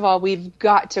 first of all, we've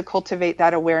got to cultivate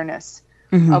that awareness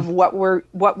of what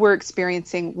we're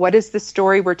experiencing. What is the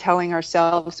story we're telling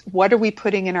ourselves? What are we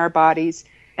putting in our bodies?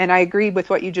 And I agree with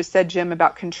what you just said, Jim,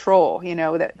 about control.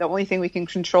 That the only thing we can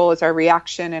control is our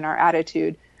reaction and our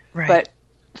attitude. Right. But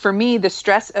for me, the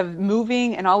stress of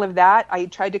moving and all of that, I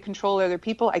tried to control other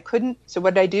people. I couldn't. So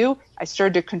what did I do? I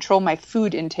started to control my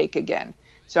food intake again.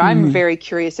 So I'm very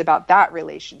curious about that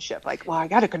relationship. Like, well, I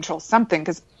got to control something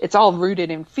because it's all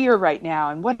rooted in fear right now.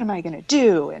 And what am I going to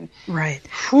do? And right.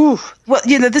 Whew. Well,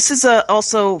 this is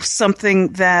also something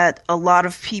that a lot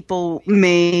of people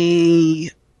may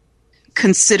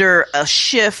consider a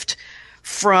shift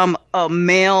from a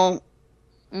male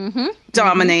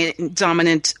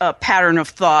dominant pattern of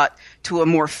thought to a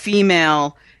more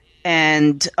female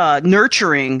and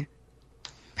nurturing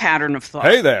pattern of thought.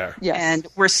 Hey there. Yes. And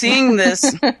we're seeing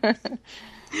this.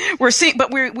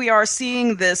 We are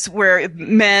seeing this where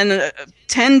men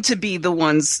tend to be the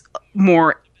ones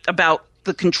more about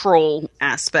the control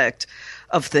aspect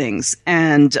of things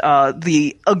and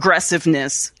the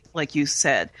aggressiveness, like you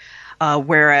said,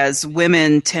 whereas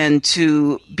women tend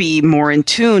to be more in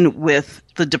tune with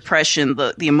the depression,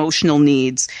 the emotional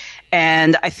needs.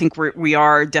 And I think we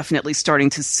are definitely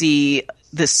starting to see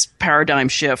this paradigm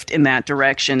shift in that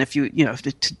direction, if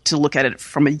to look at it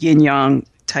from a yin-yang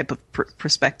type of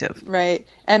perspective. Right.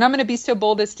 And I'm going to be so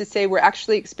bold as to say we're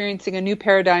actually experiencing a new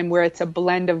paradigm where it's a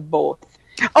blend of both.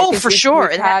 Oh, for sure.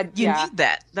 You need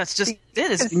that. That's just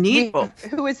it. Is you need both.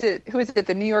 Who is it?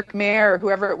 The New York mayor or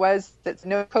whoever it was that's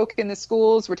no coke in the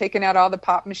schools? We're taking out all the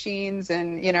pop machines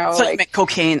and,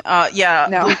 cocaine. Yeah.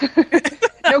 No.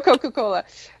 No Coca-Cola.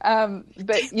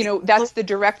 But, that's the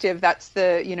directive. That's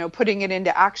the, putting it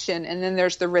into action. And then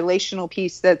there's the relational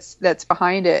piece that's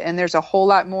behind it. And there's a whole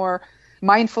lot more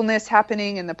mindfulness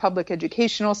happening in the public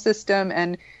educational system.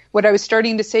 And what I was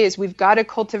starting to say is we've got to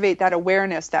cultivate that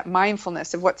awareness, that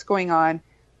mindfulness of what's going on,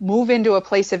 move into a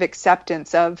place of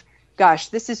acceptance of, gosh,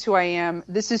 this is who I am.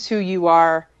 This is who you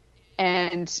are.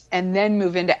 And then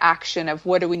move into action of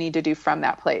what do we need to do from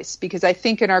that place? Because I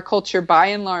think in our culture, by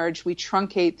and large, we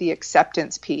truncate the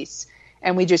acceptance piece,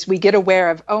 and we get aware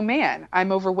of, oh man,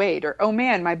 I'm overweight, or oh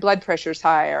man, my blood pressure's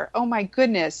high, or oh my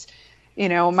goodness, my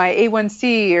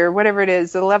A1C or whatever it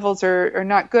is, the levels are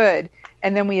not good.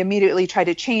 And then we immediately try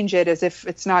to change it as if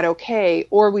it's not okay,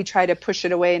 or we try to push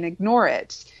it away and ignore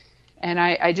it. And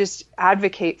I just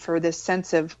advocate for this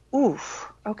sense of,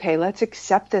 okay, let's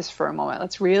accept this for a moment.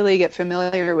 Let's really get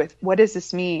familiar with what does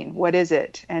this mean? What is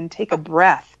it? And take a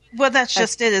breath. Well, that's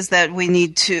just it, is that we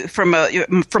need to, from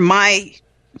my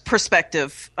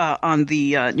perspective on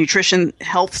the nutrition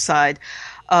health side,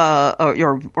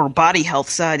 or body health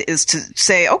side, is to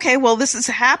say, okay, well, this has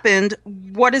happened.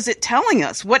 What is it telling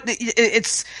us?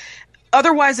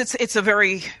 otherwise it's a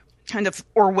very kind of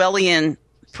Orwellian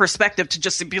perspective to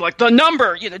just be like the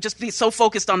number, just be so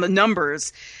focused on the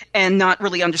numbers and not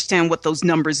really understand what those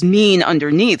numbers mean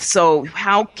underneath. So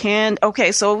so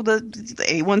the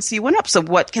A1C went up. So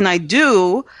what can I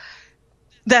do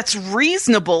that's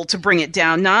reasonable to bring it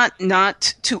down,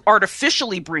 not to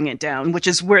artificially bring it down, which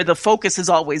is where the focus has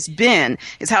always been,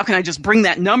 is how can I just bring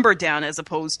that number down, as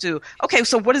opposed to, okay,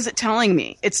 so what is it telling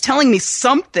me? It's telling me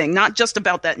something, not just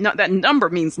about that. That number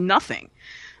means nothing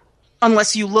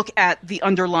unless you look at the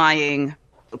underlying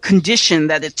condition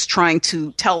that it's trying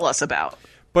to tell us about.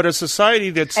 But a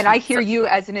society that's... And I hear you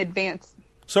as an advanced...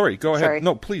 Sorry, go ahead. Sorry.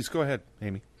 No, please, go ahead,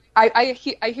 Amy. I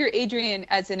hear Adrienne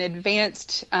as an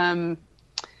advanced...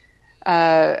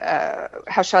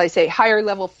 how shall I say, higher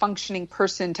level functioning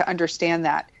person to understand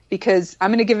that. Because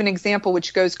I'm going to give an example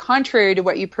which goes contrary to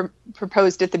what you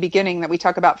proposed at the beginning, that we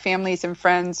talk about families and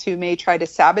friends who may try to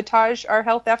sabotage our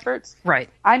health efforts. Right.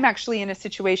 I'm actually in a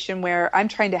situation where I'm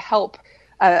trying to help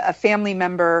a family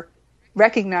member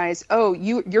recognize,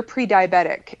 you're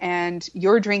pre-diabetic and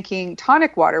you're drinking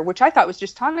tonic water, which I thought was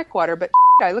just tonic water, but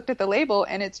I looked at the label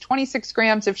and it's 26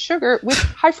 grams of sugar with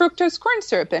high fructose corn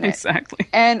syrup in it. Exactly.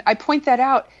 And I point that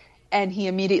out and he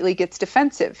immediately gets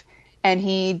defensive and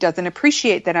he doesn't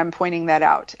appreciate that I'm pointing that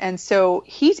out. And so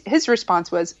his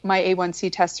response was, my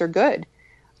A1C tests are good.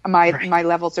 My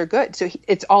levels are good. So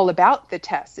it's all about the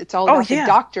tests. It's all about the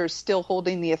doctors still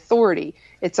holding the authority.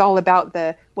 It's all about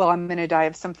I'm going to die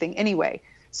of something anyway.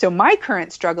 So my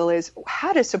current struggle is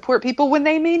how to support people when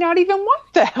they may not even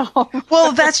want the help.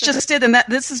 Well, that's just it. And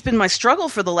this has been my struggle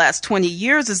for the last 20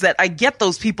 years, is that I get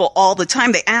those people all the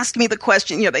time. They ask me the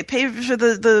question, they pay for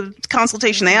the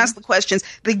consultation. They ask the questions.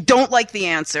 They don't like the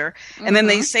answer. And then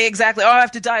they say exactly, I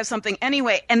have to die of something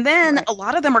anyway. And then a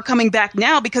lot of them are coming back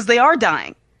now because they are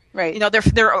dying. Right.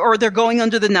 They're going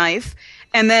under the knife.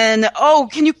 And then,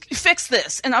 can you fix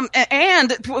this? And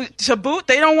to boot,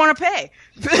 they don't want to pay.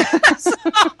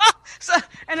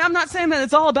 And I'm not saying that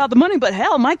it's all about the money, but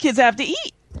hell, my kids have to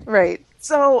eat. Right.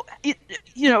 So,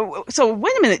 so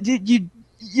wait a minute.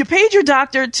 You paid your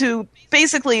doctor to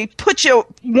basically put your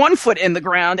one foot in the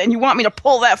ground, and you want me to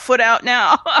pull that foot out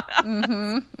now?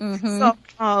 So,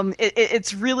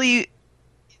 it's really,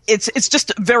 it's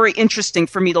just very interesting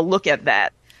for me to look at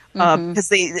that. Because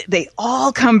they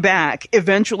all come back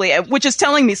eventually, which is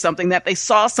telling me something, that they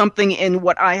saw something in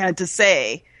what I had to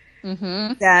say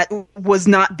that was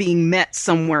not being met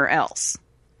somewhere else.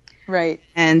 Right.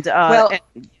 And, go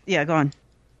on.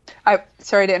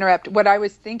 Sorry to interrupt. What I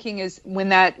was thinking is when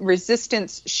that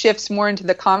resistance shifts more into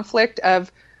the conflict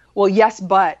of, well, yes,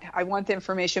 but I want the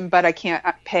information, but I can't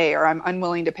pay, or I'm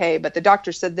unwilling to pay, but the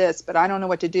doctor said this, but I don't know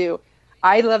what to do.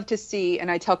 I love to see,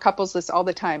 and I tell couples this all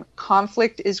the time,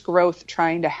 conflict is growth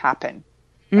trying to happen.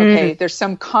 Okay, there's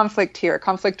some conflict here,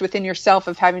 conflict within yourself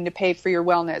of having to pay for your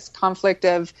wellness, conflict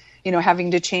of,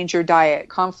 having to change your diet,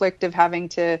 conflict of having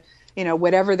to,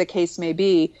 whatever the case may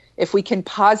be. If we can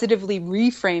positively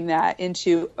reframe that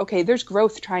into, okay, there's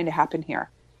growth trying to happen here.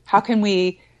 How can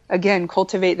we, again,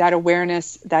 cultivate that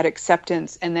awareness, that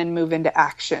acceptance, and then move into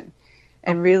action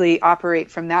and really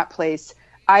operate from that place?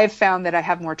 I've found that I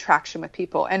have more traction with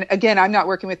people. And again, I'm not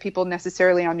working with people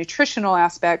necessarily on nutritional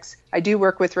aspects. I do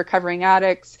work with recovering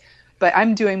addicts, but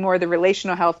I'm doing more of the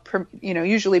relational health,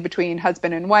 usually between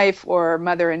husband and wife or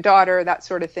mother and daughter, that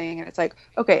sort of thing. And it's like,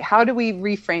 okay, how do we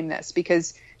reframe this?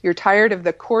 Because you're tired of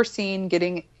the core scene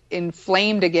getting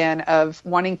inflamed again of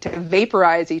wanting to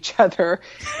vaporize each other.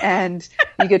 And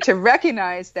you get to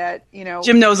recognize that,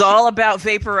 Jim knows all about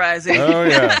vaporizing. Oh,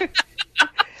 yeah.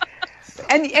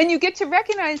 And you get to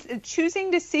recognize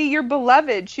choosing to see your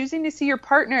beloved, choosing to see your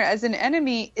partner as an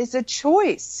enemy is a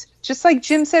choice. Just like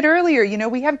Jim said earlier,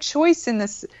 we have choice in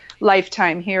this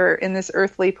lifetime here in this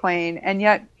earthly plane. And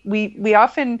yet we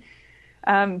often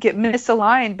get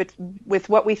misaligned with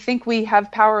what we think we have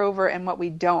power over and what we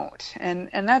don't.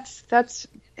 And that's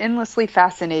endlessly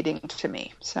fascinating to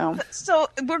me. So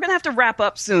we're going to have to wrap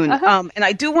up soon. And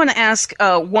I do want to ask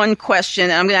one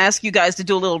question. I'm going to ask you guys to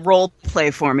do a little role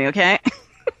play for me, okay?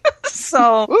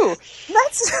 So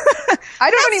that's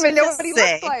I don't even know what he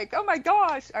looks like. Oh my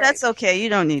gosh. All that's right. Okay. You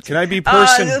don't need to. Can I be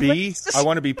person B? I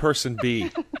want to be person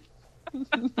B.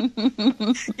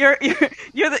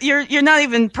 You're not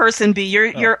even person B.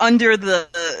 You're under the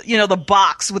the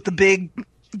box with the big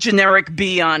generic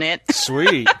B on it.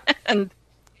 Sweet.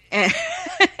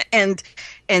 and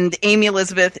Amy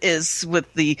Elizabeth is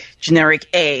with the generic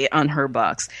A on her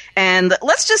box. And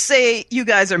let's just say you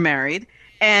guys are married,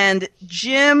 and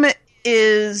Jim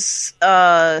is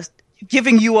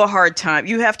giving you a hard time.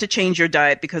 You have to change your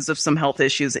diet because of some health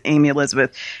issues, Amy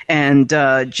Elizabeth. And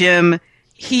Jim,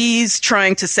 he's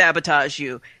trying to sabotage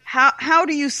you. How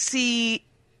do you see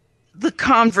the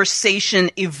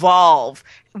conversation evolve?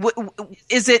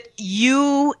 Is it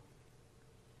you?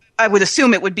 I would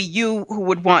assume it would be you who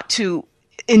would want to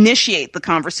initiate the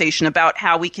conversation about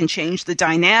how we can change the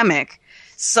dynamic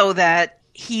so that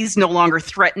he's no longer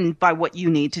threatened by what you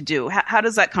need to do. How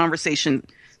does that conversation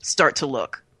start to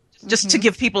look? Just to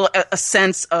give people a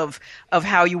sense of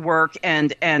how you work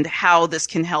and how this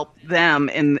can help them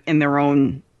in their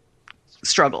own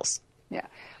struggles. Yeah.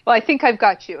 Well, I think I've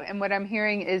got you. And what I'm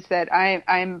hearing is that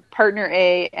I'm partner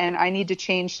A, and I need to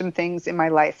change some things in my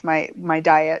life, my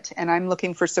diet. And I'm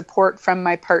looking for support from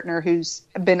my partner who's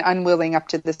been unwilling up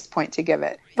to this point to give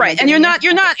it. Right. And you're not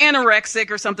anorexic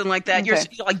or something like that. Okay.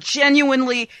 You're like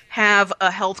genuinely have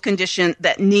a health condition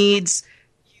that needs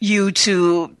you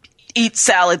to eat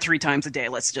salad 3 times a day,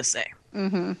 let's just say.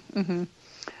 Mm-hmm. Mm-hmm.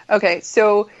 Okay.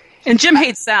 So. And Jim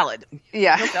hates salad.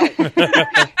 Yeah.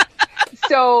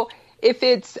 So if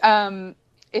it's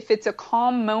a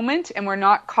calm moment and we're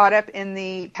not caught up in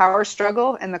the power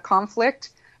struggle and the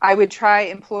conflict, I would try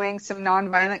employing some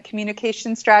nonviolent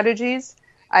communication strategies.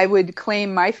 I would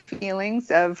claim my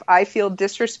feelings of I feel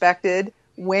disrespected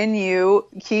when you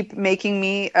keep making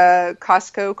me a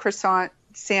Costco croissant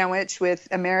sandwich with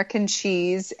American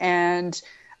cheese and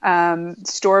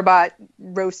store-bought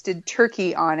roasted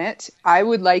turkey on it. I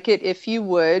would like it if you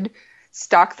would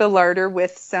stock the larder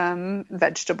with some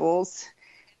vegetables.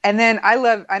 And then I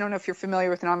don't know if you're familiar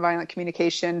with nonviolent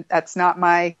communication. That's not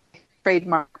my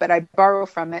trademark, but I borrow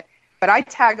from it. But I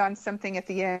tag on something at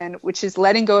the end, which is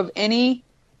letting go of any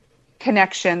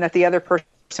connection that the other person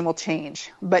will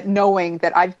change, but knowing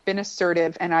that I've been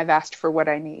assertive and I've asked for what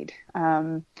I need.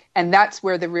 And that's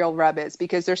where the real rub is,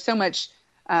 because there's so much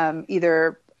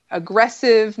either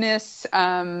aggressiveness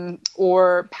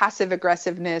or passive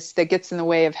aggressiveness that gets in the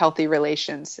way of healthy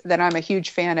relations, that I'm a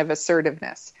huge fan of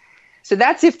assertiveness. So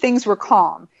that's if things were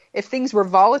calm. If things were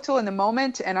volatile in the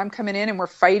moment and I'm coming in and we're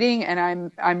fighting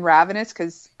and I'm ravenous,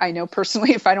 because I know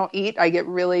personally if I don't eat, I get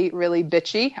really, really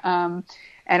bitchy. And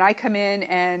I come in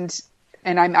and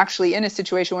I'm actually in a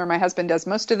situation where my husband does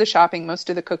most of the shopping, most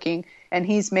of the cooking, and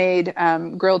he's made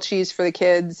grilled cheese for the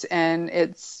kids, and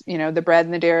it's, the bread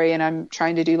and the dairy, and I'm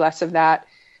trying to do less of that.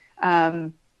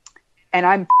 And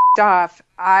I'm off.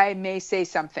 I may say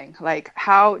something like,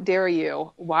 how dare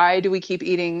you? Why do we keep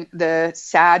eating the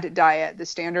SAD diet, the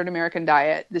standard American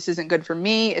diet? This isn't good for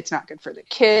me. It's not good for the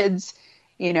kids.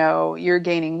 You're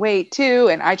gaining weight too.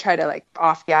 And I try to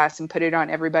off gas and put it on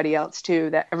everybody else too,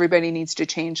 that everybody needs to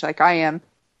change like I am.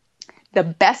 The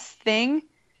best thing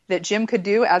that Jim could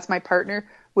do as my partner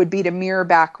would be to mirror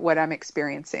back what I'm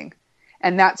experiencing.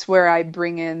 And that's where I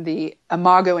bring in the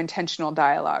imago intentional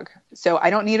dialogue. So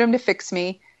I don't need him to fix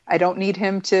me. I don't need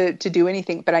him to do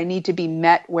anything, but I need to be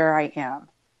met where I am,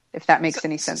 if that makes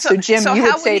any sense. So Jim, you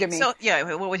would say to me,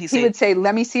 what would he say? He would say,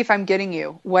 let me see if I'm getting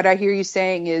you. What I hear you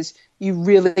saying is you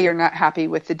really are not happy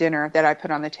with the dinner that I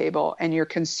put on the table, and you're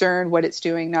concerned what it's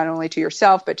doing not only to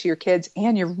yourself, but to your kids,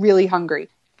 and you're really hungry.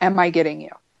 Am I getting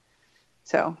you?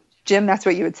 So Jim, that's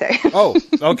what you would say. Oh,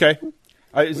 okay.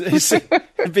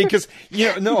 Because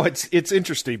it's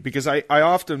interesting because I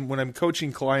often, when I'm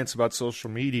coaching clients about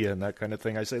social media and that kind of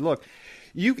thing, I say, look,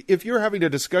 if you're having a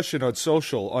discussion on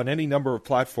social on any number of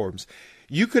platforms,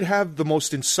 you could have the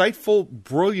most insightful,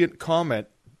 brilliant comment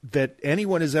that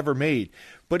anyone has ever made,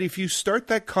 but if you start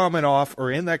that comment off or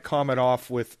end that comment off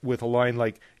with a line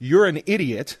like "you're an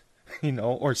idiot,"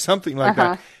 or something like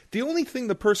that, the only thing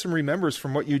the person remembers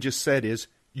from what you just said is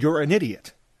 "you're an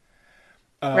idiot."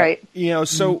 Right.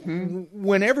 So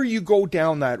whenever you go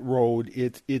down that road,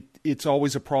 it's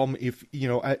always a problem if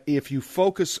you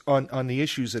focus on the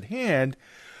issues at hand.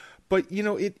 But,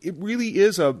 it really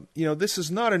is this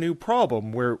is not a new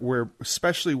problem where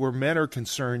especially where men are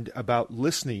concerned about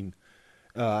listening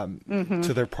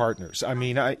to their partners. I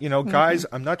mean, guys,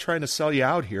 I'm not trying to sell you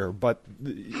out here, but,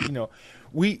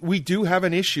 we do have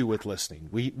an issue with listening.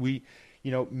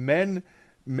 Men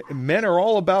are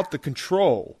all about the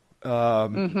control.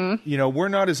 We're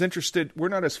not as interested. We're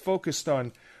not as focused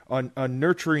on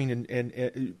nurturing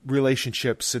and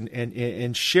relationships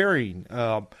and sharing.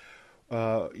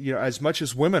 As much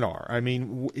as women are. I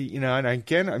mean, and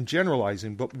again, I'm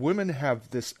generalizing, but women have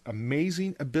this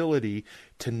amazing ability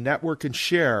to network and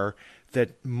share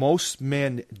that most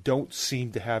men don't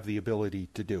seem to have the ability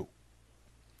to do.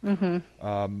 And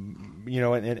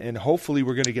hopefully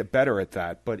we're going to get better at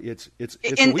that, but it's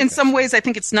in some ways, I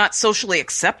think it's not socially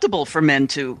acceptable for men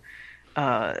to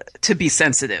be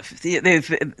sensitive.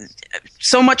 They've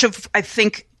so much of, I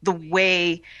think, the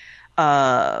way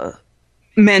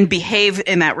men behave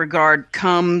in that regard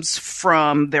comes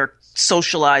from their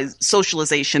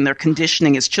socialization, their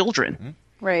conditioning as children.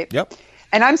 Mm-hmm. Right. Yep.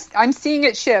 And I'm seeing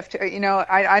it shift.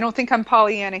 I don't think I'm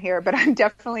Pollyanna here, but I'm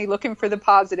definitely looking for the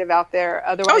positive out there.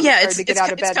 Otherwise, it's hard to get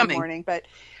out of bed in the morning. But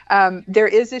there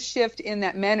is a shift in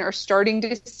that men are starting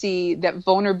to see that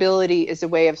vulnerability is a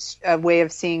way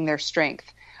of seeing their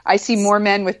strength. I see more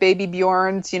men with baby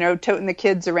Bjorns, toting the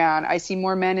kids around. I see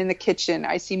more men in the kitchen.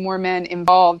 I see more men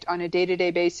involved on a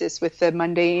day-to-day basis with the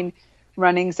mundane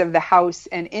runnings of the house.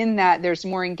 And in that, there's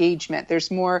more engagement. There's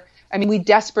more. I mean, we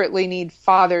desperately need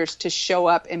fathers to show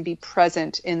up and be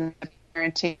present in the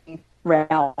parenting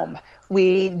realm.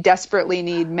 We desperately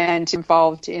need men to be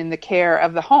involved in the care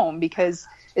of the home because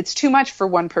it's too much for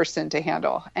one person to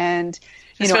handle. And,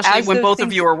 especially when both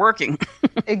of you are working.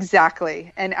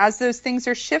 Exactly. And as those things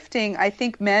are shifting, I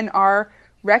think men are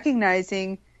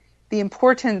recognizing the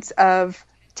importance of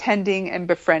tending and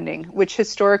befriending, which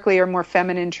historically are more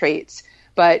feminine traits.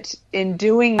 But in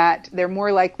doing that, they're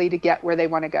more likely to get where they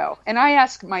want to go. And I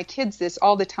ask my kids this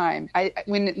all the time.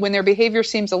 When their behavior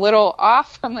seems a little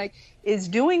off, I'm like, is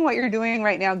doing what you're doing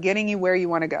right now getting you where you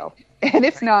want to go? And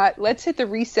if not, let's hit the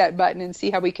reset button and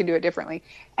see how we can do it differently.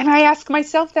 And I ask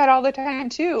myself that all the time,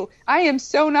 too. I am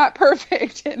so not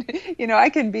perfect. And, I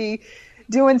can be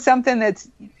doing something that's,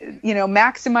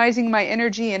 maximizing my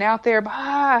energy and out there,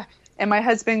 and my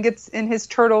husband gets in his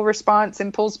turtle response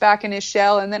and pulls back in his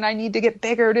shell, and then I need to get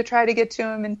bigger to try to get to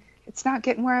him, and it's not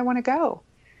getting where I want to go,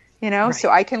 Right.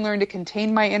 So I can learn to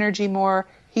contain my energy more.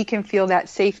 He can feel that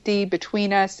safety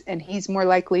between us, and he's more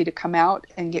likely to come out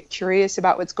and get curious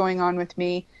about what's going on with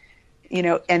me,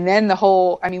 and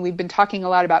then we've been talking a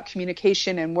lot about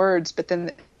communication and words, but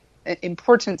then the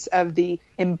importance of the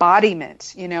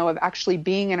embodiment, of actually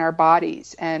being in our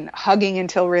bodies and hugging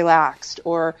until relaxed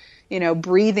or,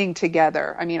 breathing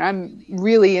together. I mean, I'm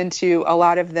really into a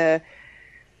lot of the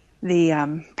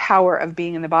power of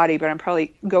being in the body, but I'm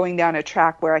probably going down a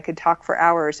track where I could talk for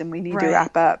hours and we need to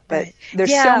wrap up. But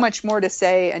there's so much more to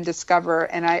say and discover.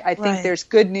 And I think there's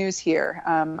good news here.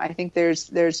 I think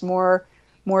there's more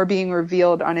being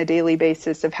revealed on a daily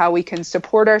basis of how we can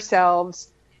support ourselves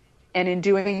and in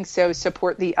doing so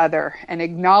support the other and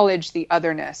acknowledge the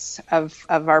otherness of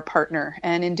our partner.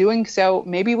 And in doing so,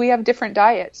 maybe we have different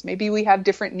diets, maybe we have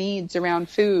different needs around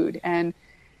food, and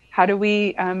how do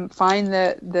we find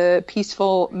the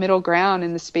peaceful middle ground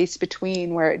in the space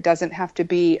between where it doesn't have to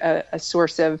be a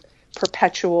source of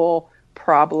perpetual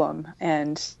problem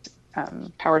and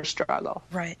power struggle.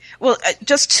 Right. Well,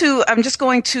 I'm just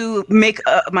going to make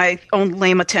my own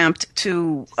lame attempt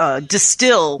to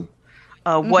distill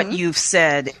what you've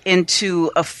said into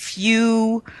a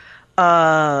few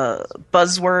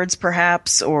buzzwords,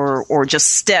 perhaps, or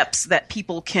just steps that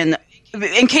people can,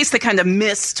 in case they kind of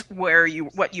missed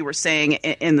what you were saying,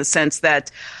 in the sense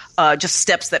that just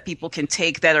steps that people can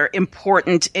take that are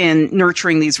important in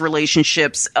nurturing these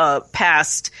relationships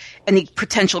past any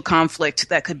potential conflict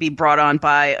that could be brought on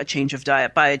by a change of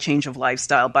diet, by a change of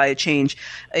lifestyle, by a change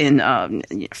in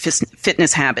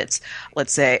fitness habits,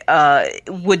 let's say,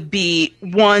 would be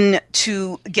one,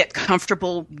 to get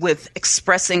comfortable with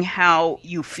expressing how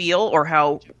you feel or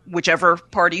how whichever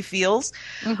party feels.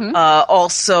 Mm-hmm.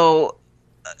 Also,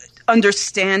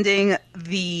 understanding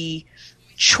the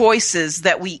choices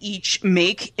that we each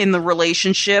make in the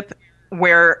relationship,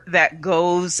 where that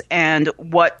goes and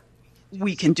what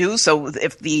we can do. So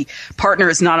if the partner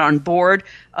is not on board,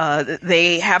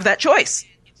 they have that choice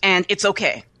and it's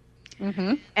okay.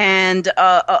 Mm-hmm. And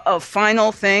a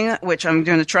final thing, which I'm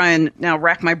going to try and now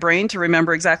rack my brain to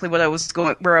remember exactly where I was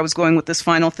going with this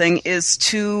final thing, is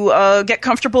to get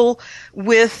comfortable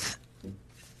with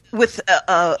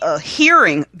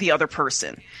hearing the other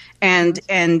person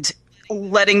and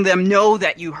letting them know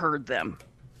that you heard them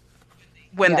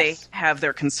when they have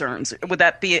their concerns. Would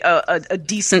that be a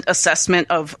decent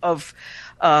assessment of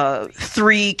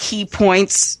 3 key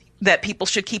points that people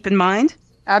should keep in mind?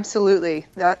 Absolutely.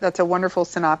 That's a wonderful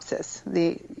synopsis.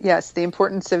 The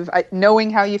importance of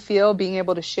knowing how you feel, being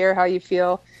able to share how you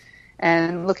feel,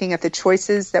 and looking at the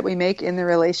choices that we make in the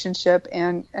relationship,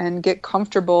 and get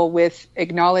comfortable with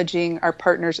acknowledging our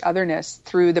partner's otherness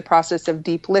through the process of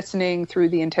deep listening, through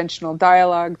the intentional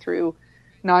dialogue, through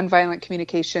nonviolent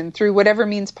communication, through whatever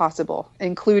means possible,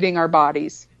 including our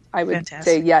bodies. I would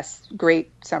say yes.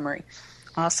 Great summary.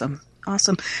 Awesome.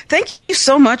 Thank you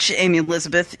so much, Amy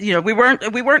Elizabeth. We weren't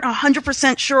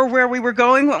 100% sure where we were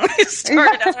going when we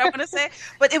started out, I want to say,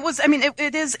 but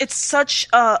it's such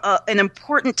an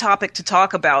important topic to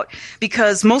talk about,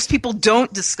 because most people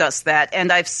don't discuss that.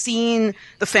 And I've seen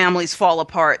the families fall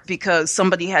apart because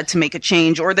somebody had to make a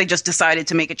change, or they just decided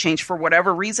to make a change for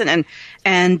whatever reason.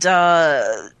 And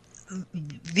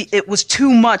it was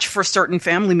too much for certain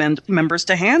family members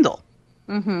to handle.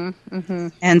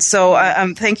 And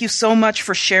so thank you so much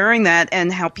for sharing that,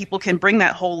 and how people can bring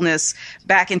that wholeness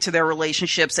back into their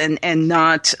relationships and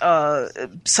not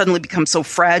suddenly become so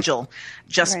fragile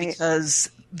just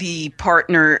because the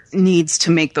partner needs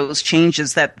to make those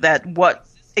changes, that what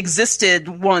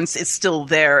existed once is still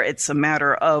there. It's a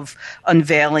matter of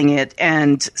unveiling it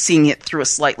and seeing it through a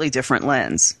slightly different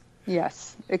lens.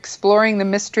 Yes, exploring the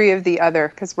mystery of the other,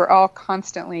 because we're all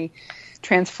constantly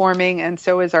transforming, and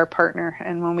so is our partner.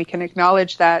 And when we can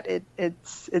acknowledge that,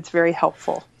 it's very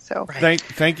helpful. So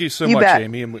thank you so much,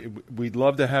 Amy, and we'd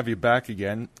love to have you back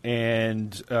again.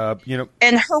 And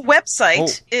and her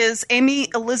website is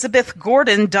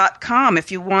amyelizabethgordon.com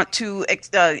if you want to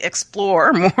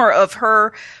explore more of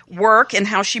her work and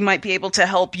how she might be able to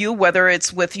help you, whether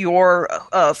it's with your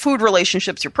food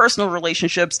relationships, your personal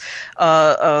relationships.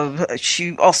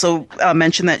 She also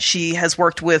mentioned that she has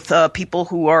worked with people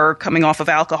who are coming off of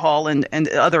alcohol and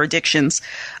other addictions.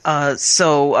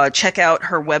 So check out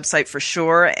her website for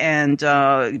sure, and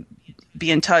be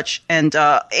in touch. And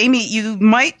Amy, you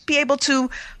might be able to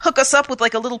hook us up with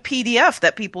like a little PDF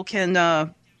that people can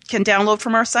download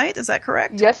from our site. Is that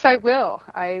correct? Yes, I will.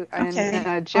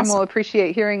 And Jim will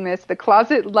appreciate hearing this. The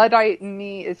closet Luddite in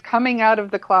me is coming out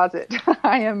of the closet.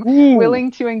 I am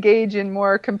willing to engage in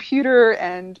more computer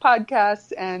and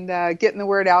podcasts and getting the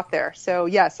word out there. So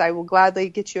yes, I will gladly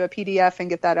get you a PDF and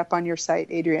get that up on your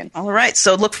site, Adrienne. All right.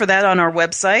 So look for that on our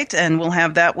website, and we'll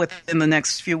have that within the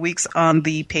next few weeks on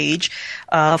the page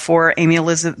for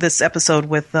this episode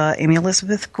with Amy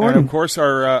Elizabeth Gordon. And of course,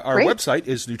 our website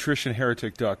is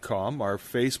nutritionheretic.com. Our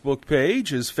Facebook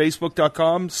page is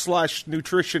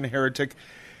facebook.com/nutritionheretic.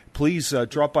 Please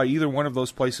drop by either one of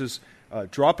those places.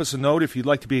 Drop us a note if you'd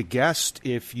like to be a guest,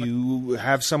 if you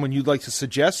have someone you'd like to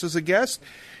suggest as a guest.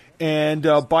 And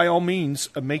by all means,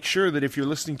 make sure that if you're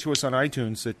listening to us on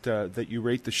iTunes that you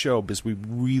rate the show, because we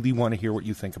really want to hear what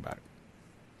you think about it.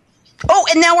 Oh,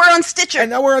 and now we're on Stitcher.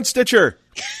 And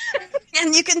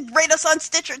you can rate us on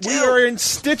Stitcher, too. We are in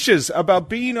stitches about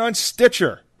being on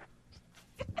Stitcher.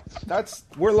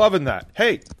 We're loving that.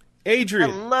 Hey, Adrienne.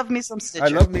 I love me some Stitcher. I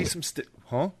love me some Stitcher.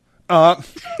 Huh?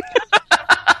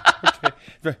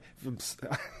 Okay.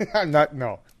 I'm not.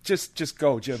 No. Just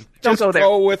go, Jim. Don't go there.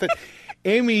 Go with it.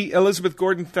 Amy Elizabeth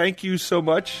Gordon, thank you so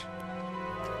much.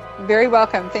 Very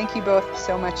welcome. Thank you both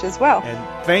so much as well.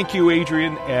 And thank you,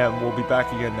 Adrienne. And we'll be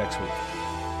back again next week.